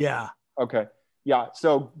through. Yeah. Okay. Yeah.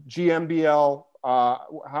 So GMBL,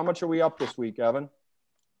 how much are we up this week, Evan?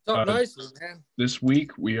 Nicely, man. This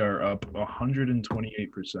week we are up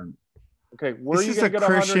 128%. Okay. This is a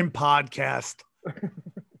Christian podcast.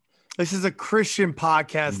 This is a Christian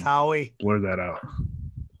podcast, Howie. Blur that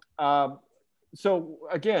out. So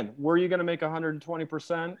again, were you going to make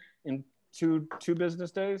 120% in two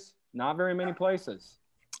business days? Not very many places.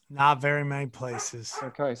 Not very many places.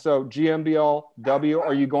 Okay. So GMBLW,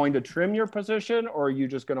 are you going to trim your position, or are you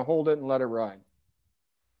just going to hold it and let it ride?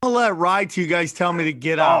 I'll let it ride till you guys tell me to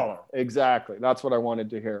get out. Exactly. That's what I wanted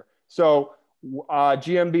to hear. So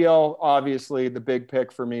GMBL, obviously the big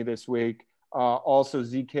pick for me this week. Also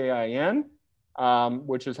ZKIN,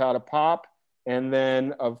 which has had a pop. And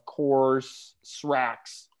then, of course,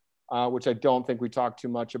 SRAX, which I don't think we talked too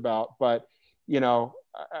much about. But,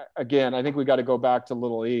 again, I think we got to go back to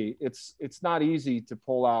little E. It's not easy to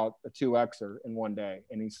pull out a 2Xer in one day,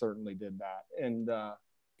 and he certainly did that. And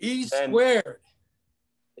He's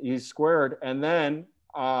squared. And then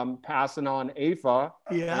passing on AFA.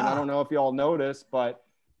 Yeah. And I don't know if y'all noticed, but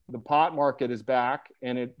the pot market is back,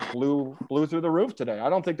 and it blew through the roof today. I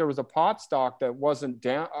don't think there was a pot stock that wasn't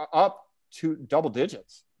down up to double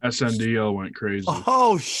digits. SNDL went crazy.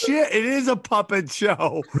 Oh shit! It is a puppet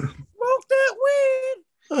show. Smoke that weed.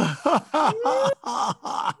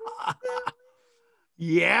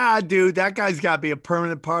 Yeah, dude, that guy's got to be a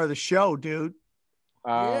permanent part of the show, dude.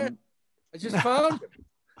 Yeah, I just found him.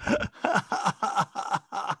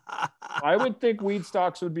 I would think weed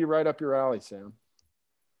stocks would be right up your alley, Sam.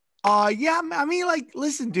 Yeah, I mean,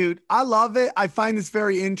 listen, dude, I love it. I find this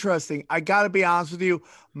very interesting. I got to be honest with you.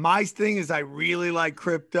 My thing is I really like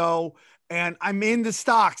crypto, and I'm into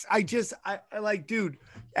stocks. I like, dude,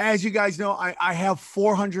 as you guys know, I have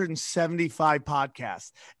 475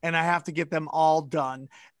 podcasts, and I have to get them all done.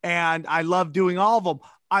 And I love doing all of them.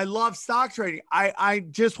 I love stock trading. I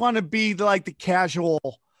just want to be like the casual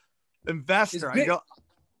investor.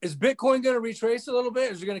 Is Bitcoin going to retrace a little bit?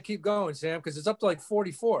 Or is it going to keep going, Sam? Because it's up to like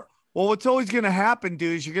 44. Well, what's always going to happen,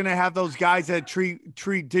 dude, is you're going to have those guys that treat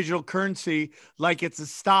digital currency like it's a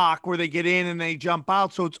stock where they get in and they jump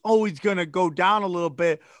out. So it's always going to go down a little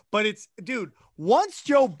bit. But dude, once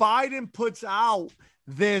Joe Biden puts out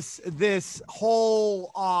this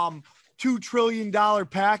whole $2 trillion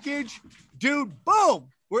package, dude, boom,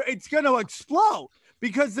 it's going to explode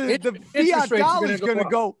because the fiat dollar is going to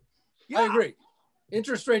go. Yeah. I agree.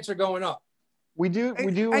 Interest rates are going up. We do.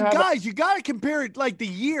 And guys, you got to compare it like the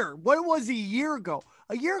year. What was a year ago?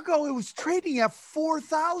 A year ago, it was trading at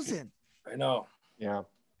 4,000. I know. Yeah.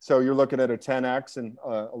 So you're looking at a 10x in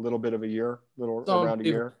a little bit of a year, around a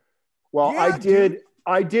year. Well, Yeah,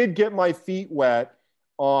 I did get my feet wet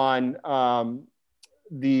on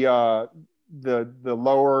the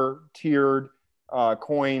lower tiered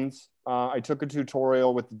coins. I took a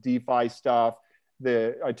tutorial with the DeFi stuff.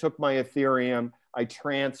 I took my Ethereum, I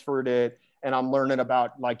transferred it, and I'm learning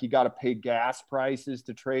about, like, you got to pay gas prices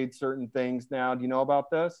to trade certain things now. Do you know about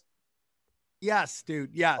this? Yes,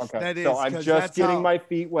 dude. Yes, Okay. that is. So I'm just getting my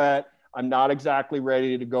feet wet. I'm not exactly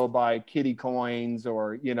ready to go buy kitty coins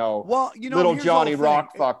or, little Johnny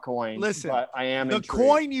Rockfuck coins. Listen, but I am the intrigued.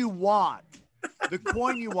 coin you want. The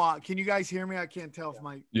coin you want. Can you guys hear me? I can't tell if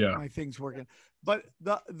my thing's working. But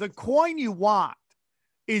the coin you want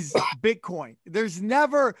is Bitcoin. There's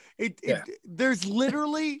never there's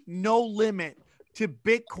literally no limit to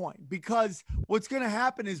Bitcoin, because what's going to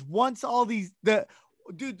happen is once all these the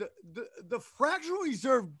fractional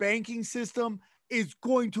reserve banking system is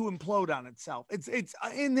going to implode on itself. It's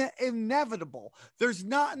inevitable. There's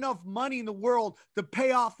not enough money in the world to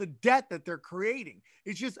pay off the debt that they're creating.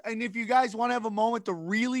 It's just, and if you guys want to have a moment to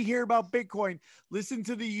really hear about Bitcoin, listen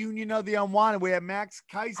to the Union of the Unwanted. We have Max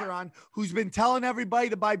Kaiser on, who's been telling everybody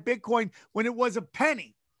to buy Bitcoin when it was a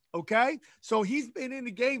penny. Okay. So he's been in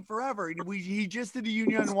the game forever. And he just did the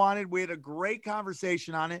Union Unwanted. We had a great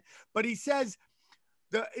conversation on it, but he says,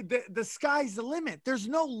 the sky's the limit. There's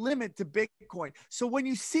no limit to Bitcoin. So when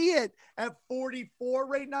you see it at 44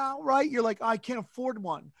 right now, right, you're like, I can't afford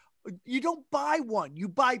one. You don't buy one. You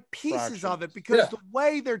buy pieces of it, because the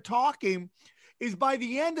way they're talking is by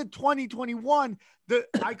the end of 2021,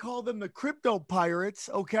 I call them the crypto pirates.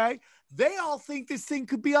 Okay. They all think this thing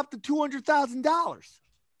could be up to $200,000.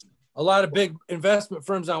 A lot of big investment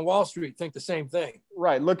firms on Wall Street think the same thing.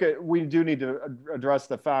 Right. We do need to address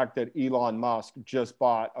the fact that Elon Musk just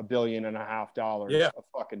bought $1.5 billion of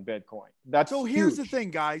fucking Bitcoin. So here's the thing,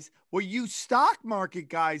 guys. What you stock market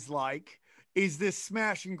guys like is this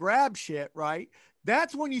smash and grab shit, right?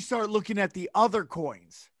 That's when you start looking at the other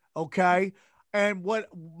coins. Okay. And what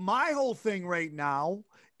my whole thing right now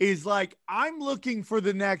is, like, I'm looking for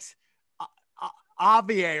the next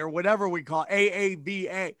AVA or whatever we call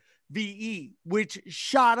AAVA. VE, which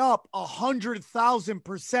shot up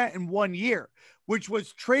 100,000% in 1 year, which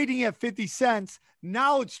was trading at 50 cents.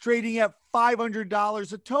 Now it's trading at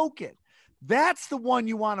 $500 a token. That's the one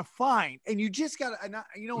you want to find. And you just got to,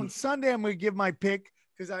 on Sunday, I'm going to give my pick,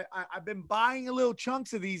 because I've been buying a little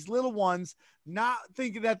chunks of these little ones, not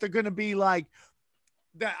thinking that they're going to be like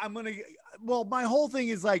that. My whole thing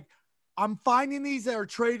is, like, I'm finding these that are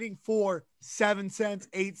trading for 7 cents,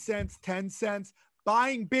 8 cents, 10 cents,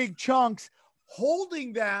 buying big chunks,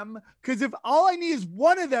 holding them, because if all I need is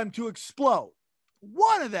one of them to explode,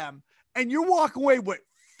 and you're walking away with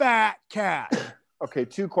fat cash. Okay,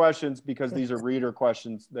 2 questions, because these are reader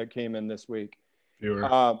questions that came in this week. Sure.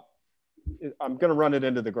 I'm going to run it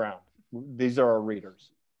into the ground. These are our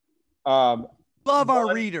readers. Love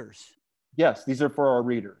our readers. Yes, these are for our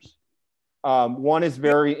readers. One is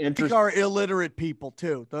very interesting. Our illiterate people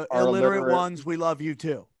too. The illiterate ones, we love you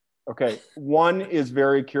too. Okay. One is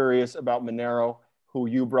very curious about Monero, who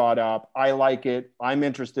you brought up. I like it. I'm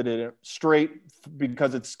interested in it straight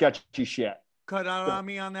because it's sketchy shit. Cut out on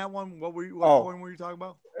me on that one. What point were you talking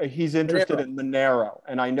about? He's interested in Monero.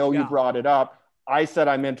 And I know you brought it up. I said,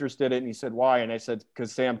 I'm interested in it. And he said, why? And I said,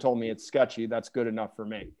 because Sam told me it's sketchy. That's good enough for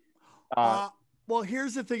me. Well,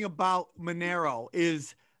 here's the thing about Monero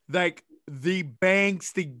is, like, the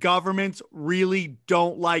banks, the governments really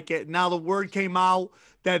don't like it. Now the word came out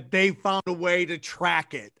that they found a way to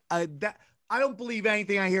track it. I don't believe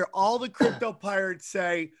anything I hear. All the crypto pirates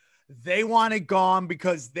say they want it gone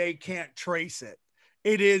because they can't trace it.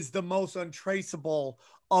 It is the most untraceable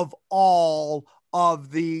of all of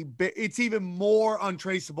it's even more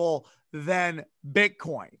untraceable than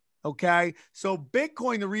Bitcoin. Okay. So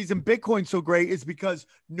Bitcoin, the reason Bitcoin's so great is because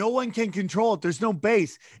no one can control it. There's no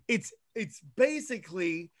base. It's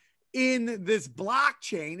basically in this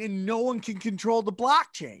blockchain, and no one can control the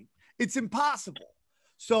blockchain. It's impossible.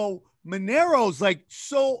 So Monero's like,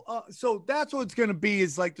 so that's what it's going to be,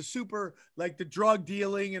 is like the super, like the drug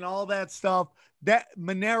dealing and all that stuff. That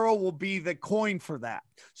Monero will be the coin for that.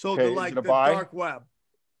 So the dark web.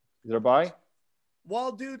 Is it a buy?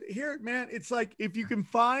 Well, dude, here, man, it's like, if you can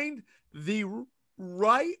find the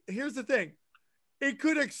right, here's the thing. It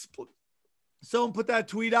could explode. Someone put that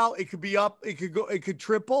tweet out. It could be up. It could go. It could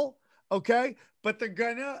triple. Okay. But they're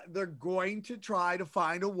going to try to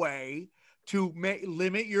find a way to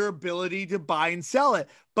limit your ability to buy and sell it.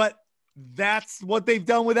 But that's what they've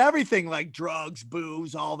done with everything, like drugs,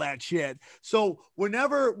 booze, all that shit. So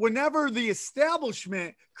whenever the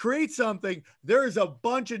establishment creates something, there's a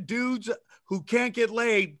bunch of dudes who can't get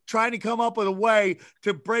laid trying to come up with a way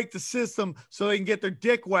to break the system so they can get their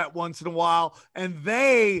dick wet once in a while, and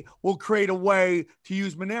they will create a way to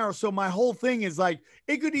use Monero. So my whole thing is like,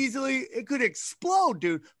 it could explode,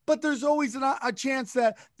 dude, but there's always a chance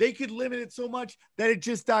that they could limit it so much that it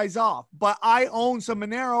just dies off. But I own some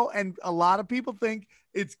Monero, and a lot of people think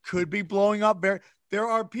it could be blowing up. There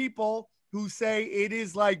are people who say it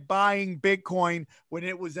is like buying Bitcoin when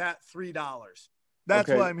it was at $3. That's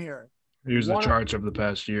Okay. what I'm hearing. Here's the charts of the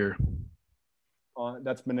past year.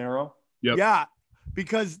 That's Monero. Yep. Yeah,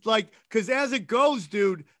 because as it goes,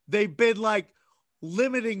 dude, they've been like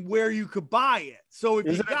limiting where you could buy it. So if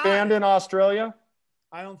Is you it got banned in Australia?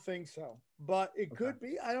 I don't think so, but it could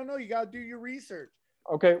be. I don't know. You got to do your research.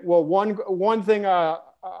 Okay. Well, one thing I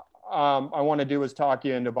want to do is talk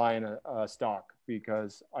you into buying a stock,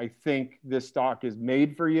 because I think this stock is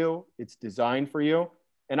made for you. It's designed for you.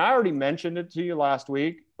 And I already mentioned it to you last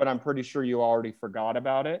week, but I'm pretty sure you already forgot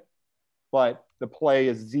about it. But the play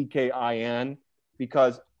is ZKIN,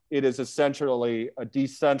 because it is essentially a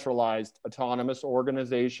decentralized autonomous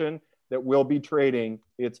organization that will be trading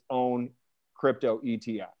its own crypto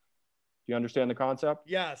ETF. Do you understand the concept?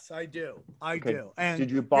 Yes, I do. I Okay. do. And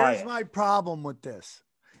Did you buy here's it? my problem with this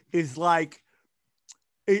is like,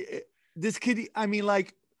 this could, I mean,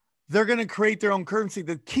 like, they're going to create their own currency.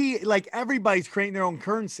 The key, like, everybody's creating their own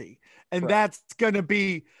currency, and Correct. that's going to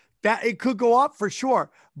be that. It could go up for sure,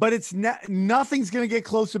 but it's nothing's going to get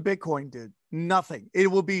close to Bitcoin, dude. Nothing. It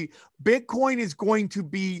will be, Bitcoin is going to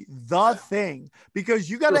be the thing, because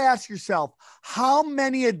you got to ask yourself, how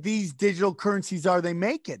many of these digital currencies are they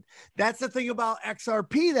making? That's the thing about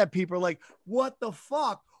XRP that people are like, what the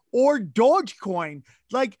fuck? Or Dogecoin,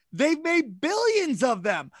 like, they've made billions of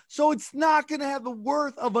them. So it's not going to have the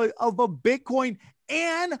worth of a Bitcoin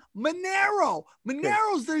and Monero.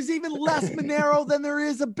 Monero's, there's even less Monero than there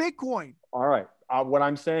is a Bitcoin. All right. What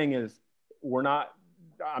I'm saying is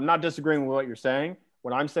I'm not disagreeing with what you're saying.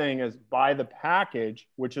 What I'm saying is buy the package,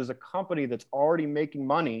 which is a company that's already making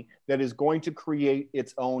money that is going to create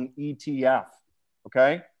its own ETF.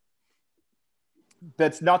 Okay.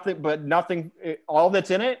 That's nothing but nothing. All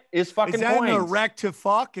that's in it is fucking Is that coins. an erect to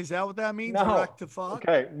fuck? Is that what that means? No. Erect to fuck?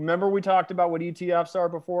 Okay. Remember we talked about what ETFs are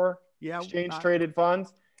before? Yeah. Exchange traded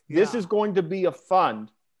funds. Yeah. This is going to be a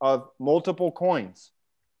fund of multiple coins.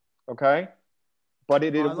 Okay. But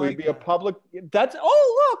it I would like be that. a public. That's,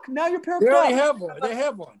 oh, look, now you're They already paranoid. have one. They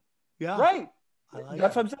have one. Yeah. Right. I like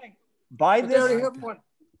That's that. what I'm saying. Buy But they already this. have one.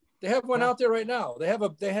 They have one out there right now. They have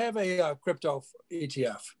a crypto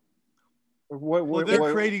ETF. Well,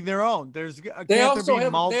 they're creating their own. There's They also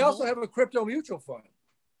have a crypto mutual fund.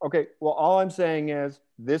 Okay. Well, all I'm saying is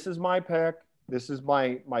this is my pick. This is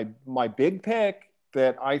my big pick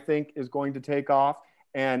that I think is going to take off.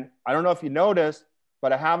 And I don't know if you noticed,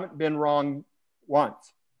 but I haven't been wrong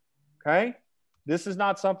once. Okay. This is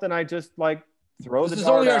not something I just like throw This the is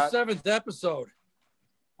dart only our at. 7th episode.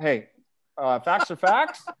 Hey, facts are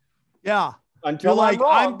facts. Yeah. Until You're like, I'm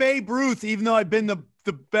wrong. I'm Babe Ruth, even though I've been the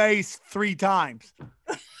base 3 times.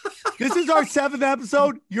 This is our 7th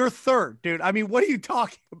episode. You're 3rd, dude. I mean, what are you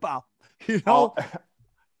talking about? You know,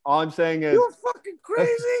 all I'm saying is, You're fucking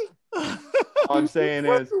crazy. all I'm saying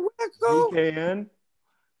is, Fucking wacko. DKN,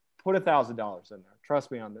 put $1,000 in there. Trust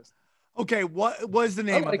me on this. okay. What was the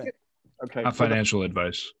name I like of it? Okay. Not financial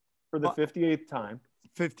advice. For the 58th time,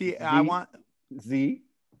 50. I want. Z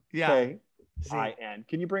Yeah. K Z- I N.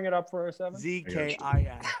 Can you bring it up for a 7? ZKIN.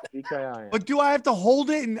 ZKIN. But do I have to hold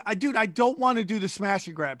it? And I don't want to do the smash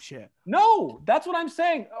and grab shit. No, that's what I'm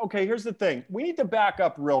saying. Okay, here's the thing. We need to back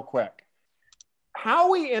up real quick.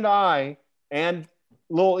 Howie and I and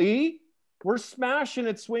Lil E, we're smashing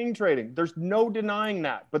at swing trading. There's no denying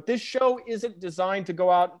that. But this show isn't designed to go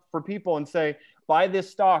out for people and say, buy this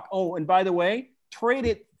stock. Oh, and by the way, trade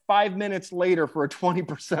it 5 minutes later for a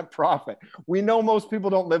 20% profit. We know most people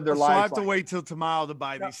don't live their So I lives. have to like wait till tomorrow to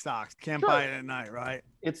buy No. these stocks. Can't Sure. buy it at night, right?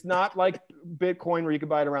 It's not like Bitcoin where you can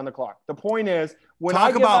buy it around the clock. The point is, when Talk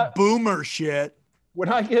I give about out, boomer shit.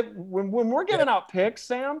 when we're giving out picks,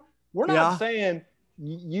 Sam, we're not Yeah. saying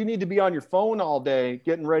you need to be on your phone all day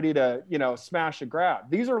getting ready to, smash a grab.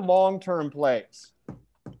 These are long-term plays.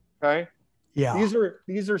 Okay? Yeah.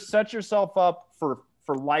 These are set yourself up for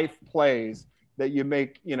life plays that you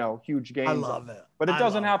make, huge gains. I love it. But it I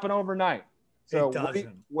doesn't love happen overnight. So It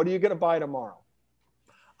doesn't. what are you going to buy tomorrow?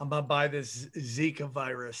 I'm gonna buy this Zika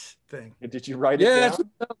virus thing. Did you write it Yeah, down? that's what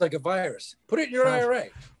it sounds like a virus. Put it in your IRA.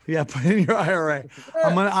 Yeah, put it in your IRA. Yeah.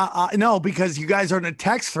 I'm gonna no, because you guys are in a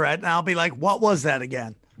text thread, and I'll be like, "What was that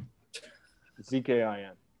again?"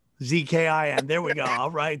 ZKIN. ZKIN. There we go.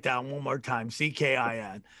 I'll write it down one more time.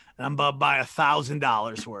 ZKIN, and I'm about to buy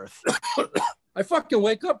 $1,000 worth. I fucking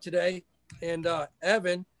wake up today, and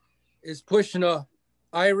Evan is pushing a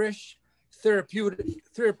Irish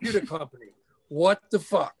therapeutic company. What the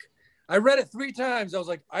fuck? I read it 3 times. I was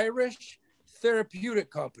like, Irish therapeutic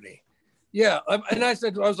company. Yeah, and I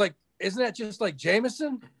was like, isn't that just like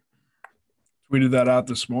Jameson? Tweeted that out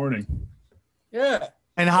this morning. Yeah.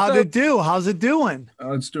 And how'd it do? How's it doing?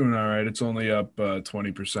 It's doing all right. It's only up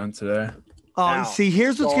 20% today. Oh, Now, see,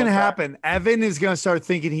 here's what's so going to that- happen. Evan is going to start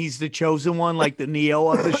thinking he's the chosen one, like the Neo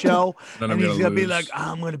of the show. Then And I'm he's gonna going to be lose. like,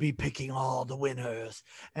 I'm going to be picking all the winners.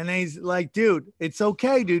 And then he's like, dude, it's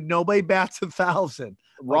okay, dude. Nobody bats 1,000.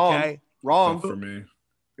 Wrong. Okay. Wrong. for me.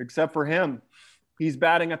 Except for him. He's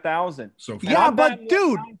batting 1,000. So far. Yeah, I'm but batting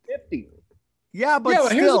dude. 950. Yeah, but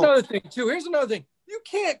But here's still. another thing too. Here's another thing.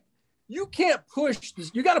 You can't push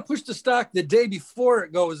this. You got to push the stock the day before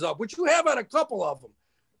it goes up, which you have on a couple of them.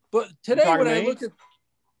 But today, talking when I me? look at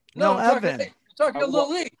No, I'm Evan. talking to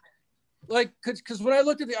Lil E. Like, because when I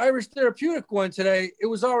looked at the Irish therapeutic one today, it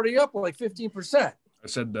was already up like 15%. I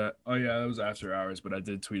said that. Oh yeah, that was after hours, but I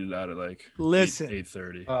did tweet it out at like Listen.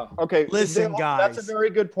 8:30. Okay. Listen, That's guys. a very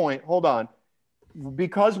good point. Hold on.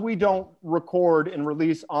 Because we don't record and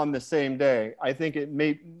release on the same day, I think it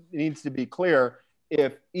needs to be clear.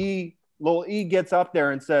 If Lil E gets up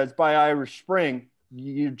there and says, by Irish Spring,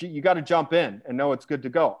 you got to jump in and know it's good to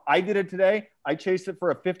go. I did it today. I chased it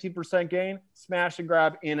for a 15% gain, smash and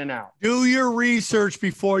grab, in and out. Do your research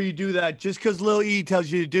before you do that. Just because Lil E tells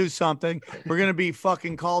you to do something, we're going to be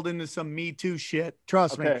fucking called into some Me Too shit.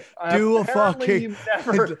 Trust me. Okay. Do a Apparently fucking- you've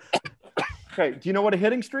never- Okay. Do you know what a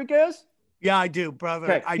hitting streak is? Yeah, I do, brother.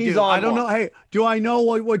 Okay, I he's do. on I don't one. know. Hey, do I know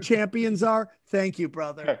what champions are? Thank you,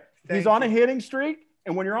 brother. Okay. Thank He's on you. a hitting streak.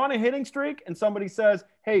 And when you're on a hitting streak and somebody says,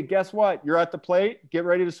 hey, guess what? You're at the plate. Get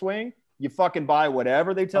ready to swing. You fucking buy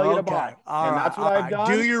whatever they tell you to buy. All and right, that's what all I've right.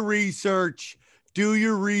 done. Do your research. Do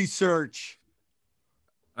your research.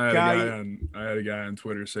 I had, Guy- I had a guy on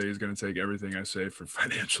Twitter say he's going to take everything I say for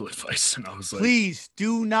financial advice, and I was like, Please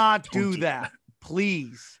do not Don't do do that.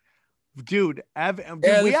 Please. Dude, Evan,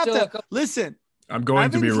 Yeah, we there's have still a to couple- listen. I'm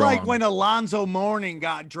going to be Evan's wrong. like when Alonzo Mourning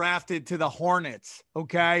got drafted to the Hornets.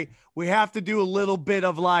 Okay. We have to do a little bit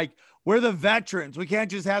of like, we're the veterans. We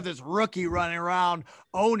can't just have this rookie running around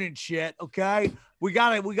owning shit. Okay. We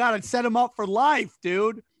gotta set him up for life,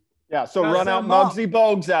 dude. Yeah, so Gotta run set out 'em up. Muggsy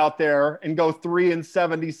Bogues out there and go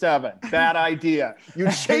 3-77. Bad idea. You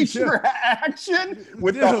chase your action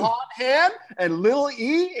with the Dude. hot hand, and Lil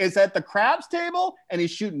E is at the craps table and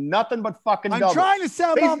he's shooting nothing but fucking I'm doubles. trying to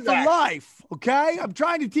set him up Face for that. life. Okay. I'm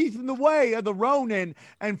trying to teach him the way of the Ronin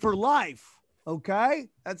and for life. Okay.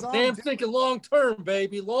 That's all. I'm Damn, doing. thinking long term,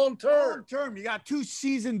 baby, long term. Long term, you got 2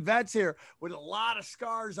 seasoned vets here with a lot of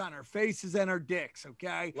scars on our faces and our dicks.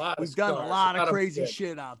 Okay, Lot of we've done a scars, lot a of lot of crazy shit.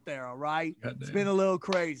 shit out there. All right, Goddamn. it's been a little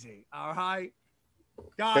crazy. All right,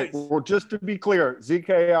 Okay, guys. well, just to be clear,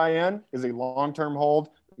 ZKIN is a long-term hold.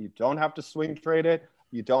 You don't have to swing trade it.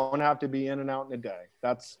 You don't have to be in and out in a day.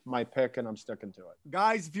 That's my pick, and I'm sticking to it.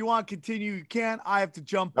 Guys, if you want to continue, you can. I have to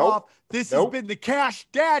jump Nope. off. This Nope. has been the Cash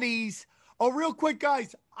Daddies. Oh, real quick,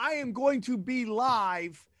 guys, I am going to be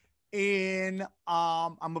live in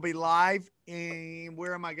I'm gonna be live in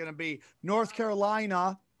where am I gonna be? North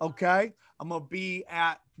Carolina. Okay. I'm gonna be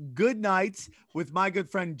at Good Nights with my good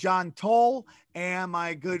friend John Toll and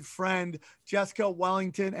my good friend Jessica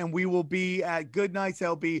Wellington, and we will be at Good Nights.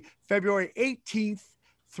 That'll be February 18th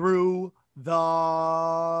through the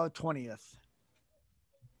 20th.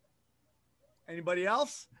 Anybody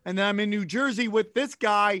else? And then I'm in New Jersey with this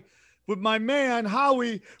guy, with my man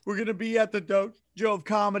Howie. We're gonna be at the Dojo of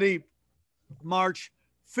Comedy March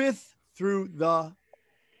 5th through the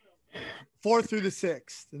 4th through the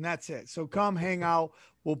 6th, and that's it. So come hang out.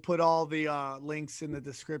 We'll put all the links in the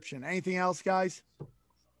description. Anything else, guys?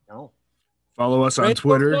 No. Follow us on Ready to go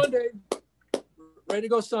Twitter. Sunday. Ready to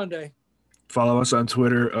go Sunday. Follow us on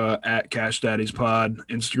Twitter at Cash Daddies Pod,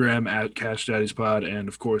 Instagram at Cash Daddies Pod, and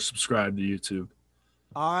of course, subscribe to YouTube.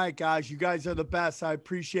 All right, guys. You guys are the best. I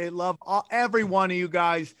appreciate love. Every one of you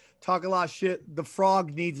guys talk a lot of shit. The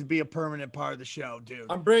frog needs to be a permanent part of the show, dude.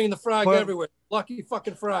 I'm bringing the frog But- everywhere. Lucky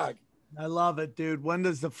fucking frog. I love it, dude. When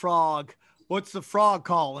does the frog? What's the frog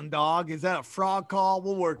calling, dog? Is that a frog call?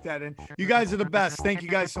 We'll work that in. You guys are the best. Thank you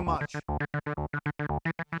guys so much.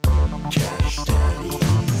 Cash Daddy.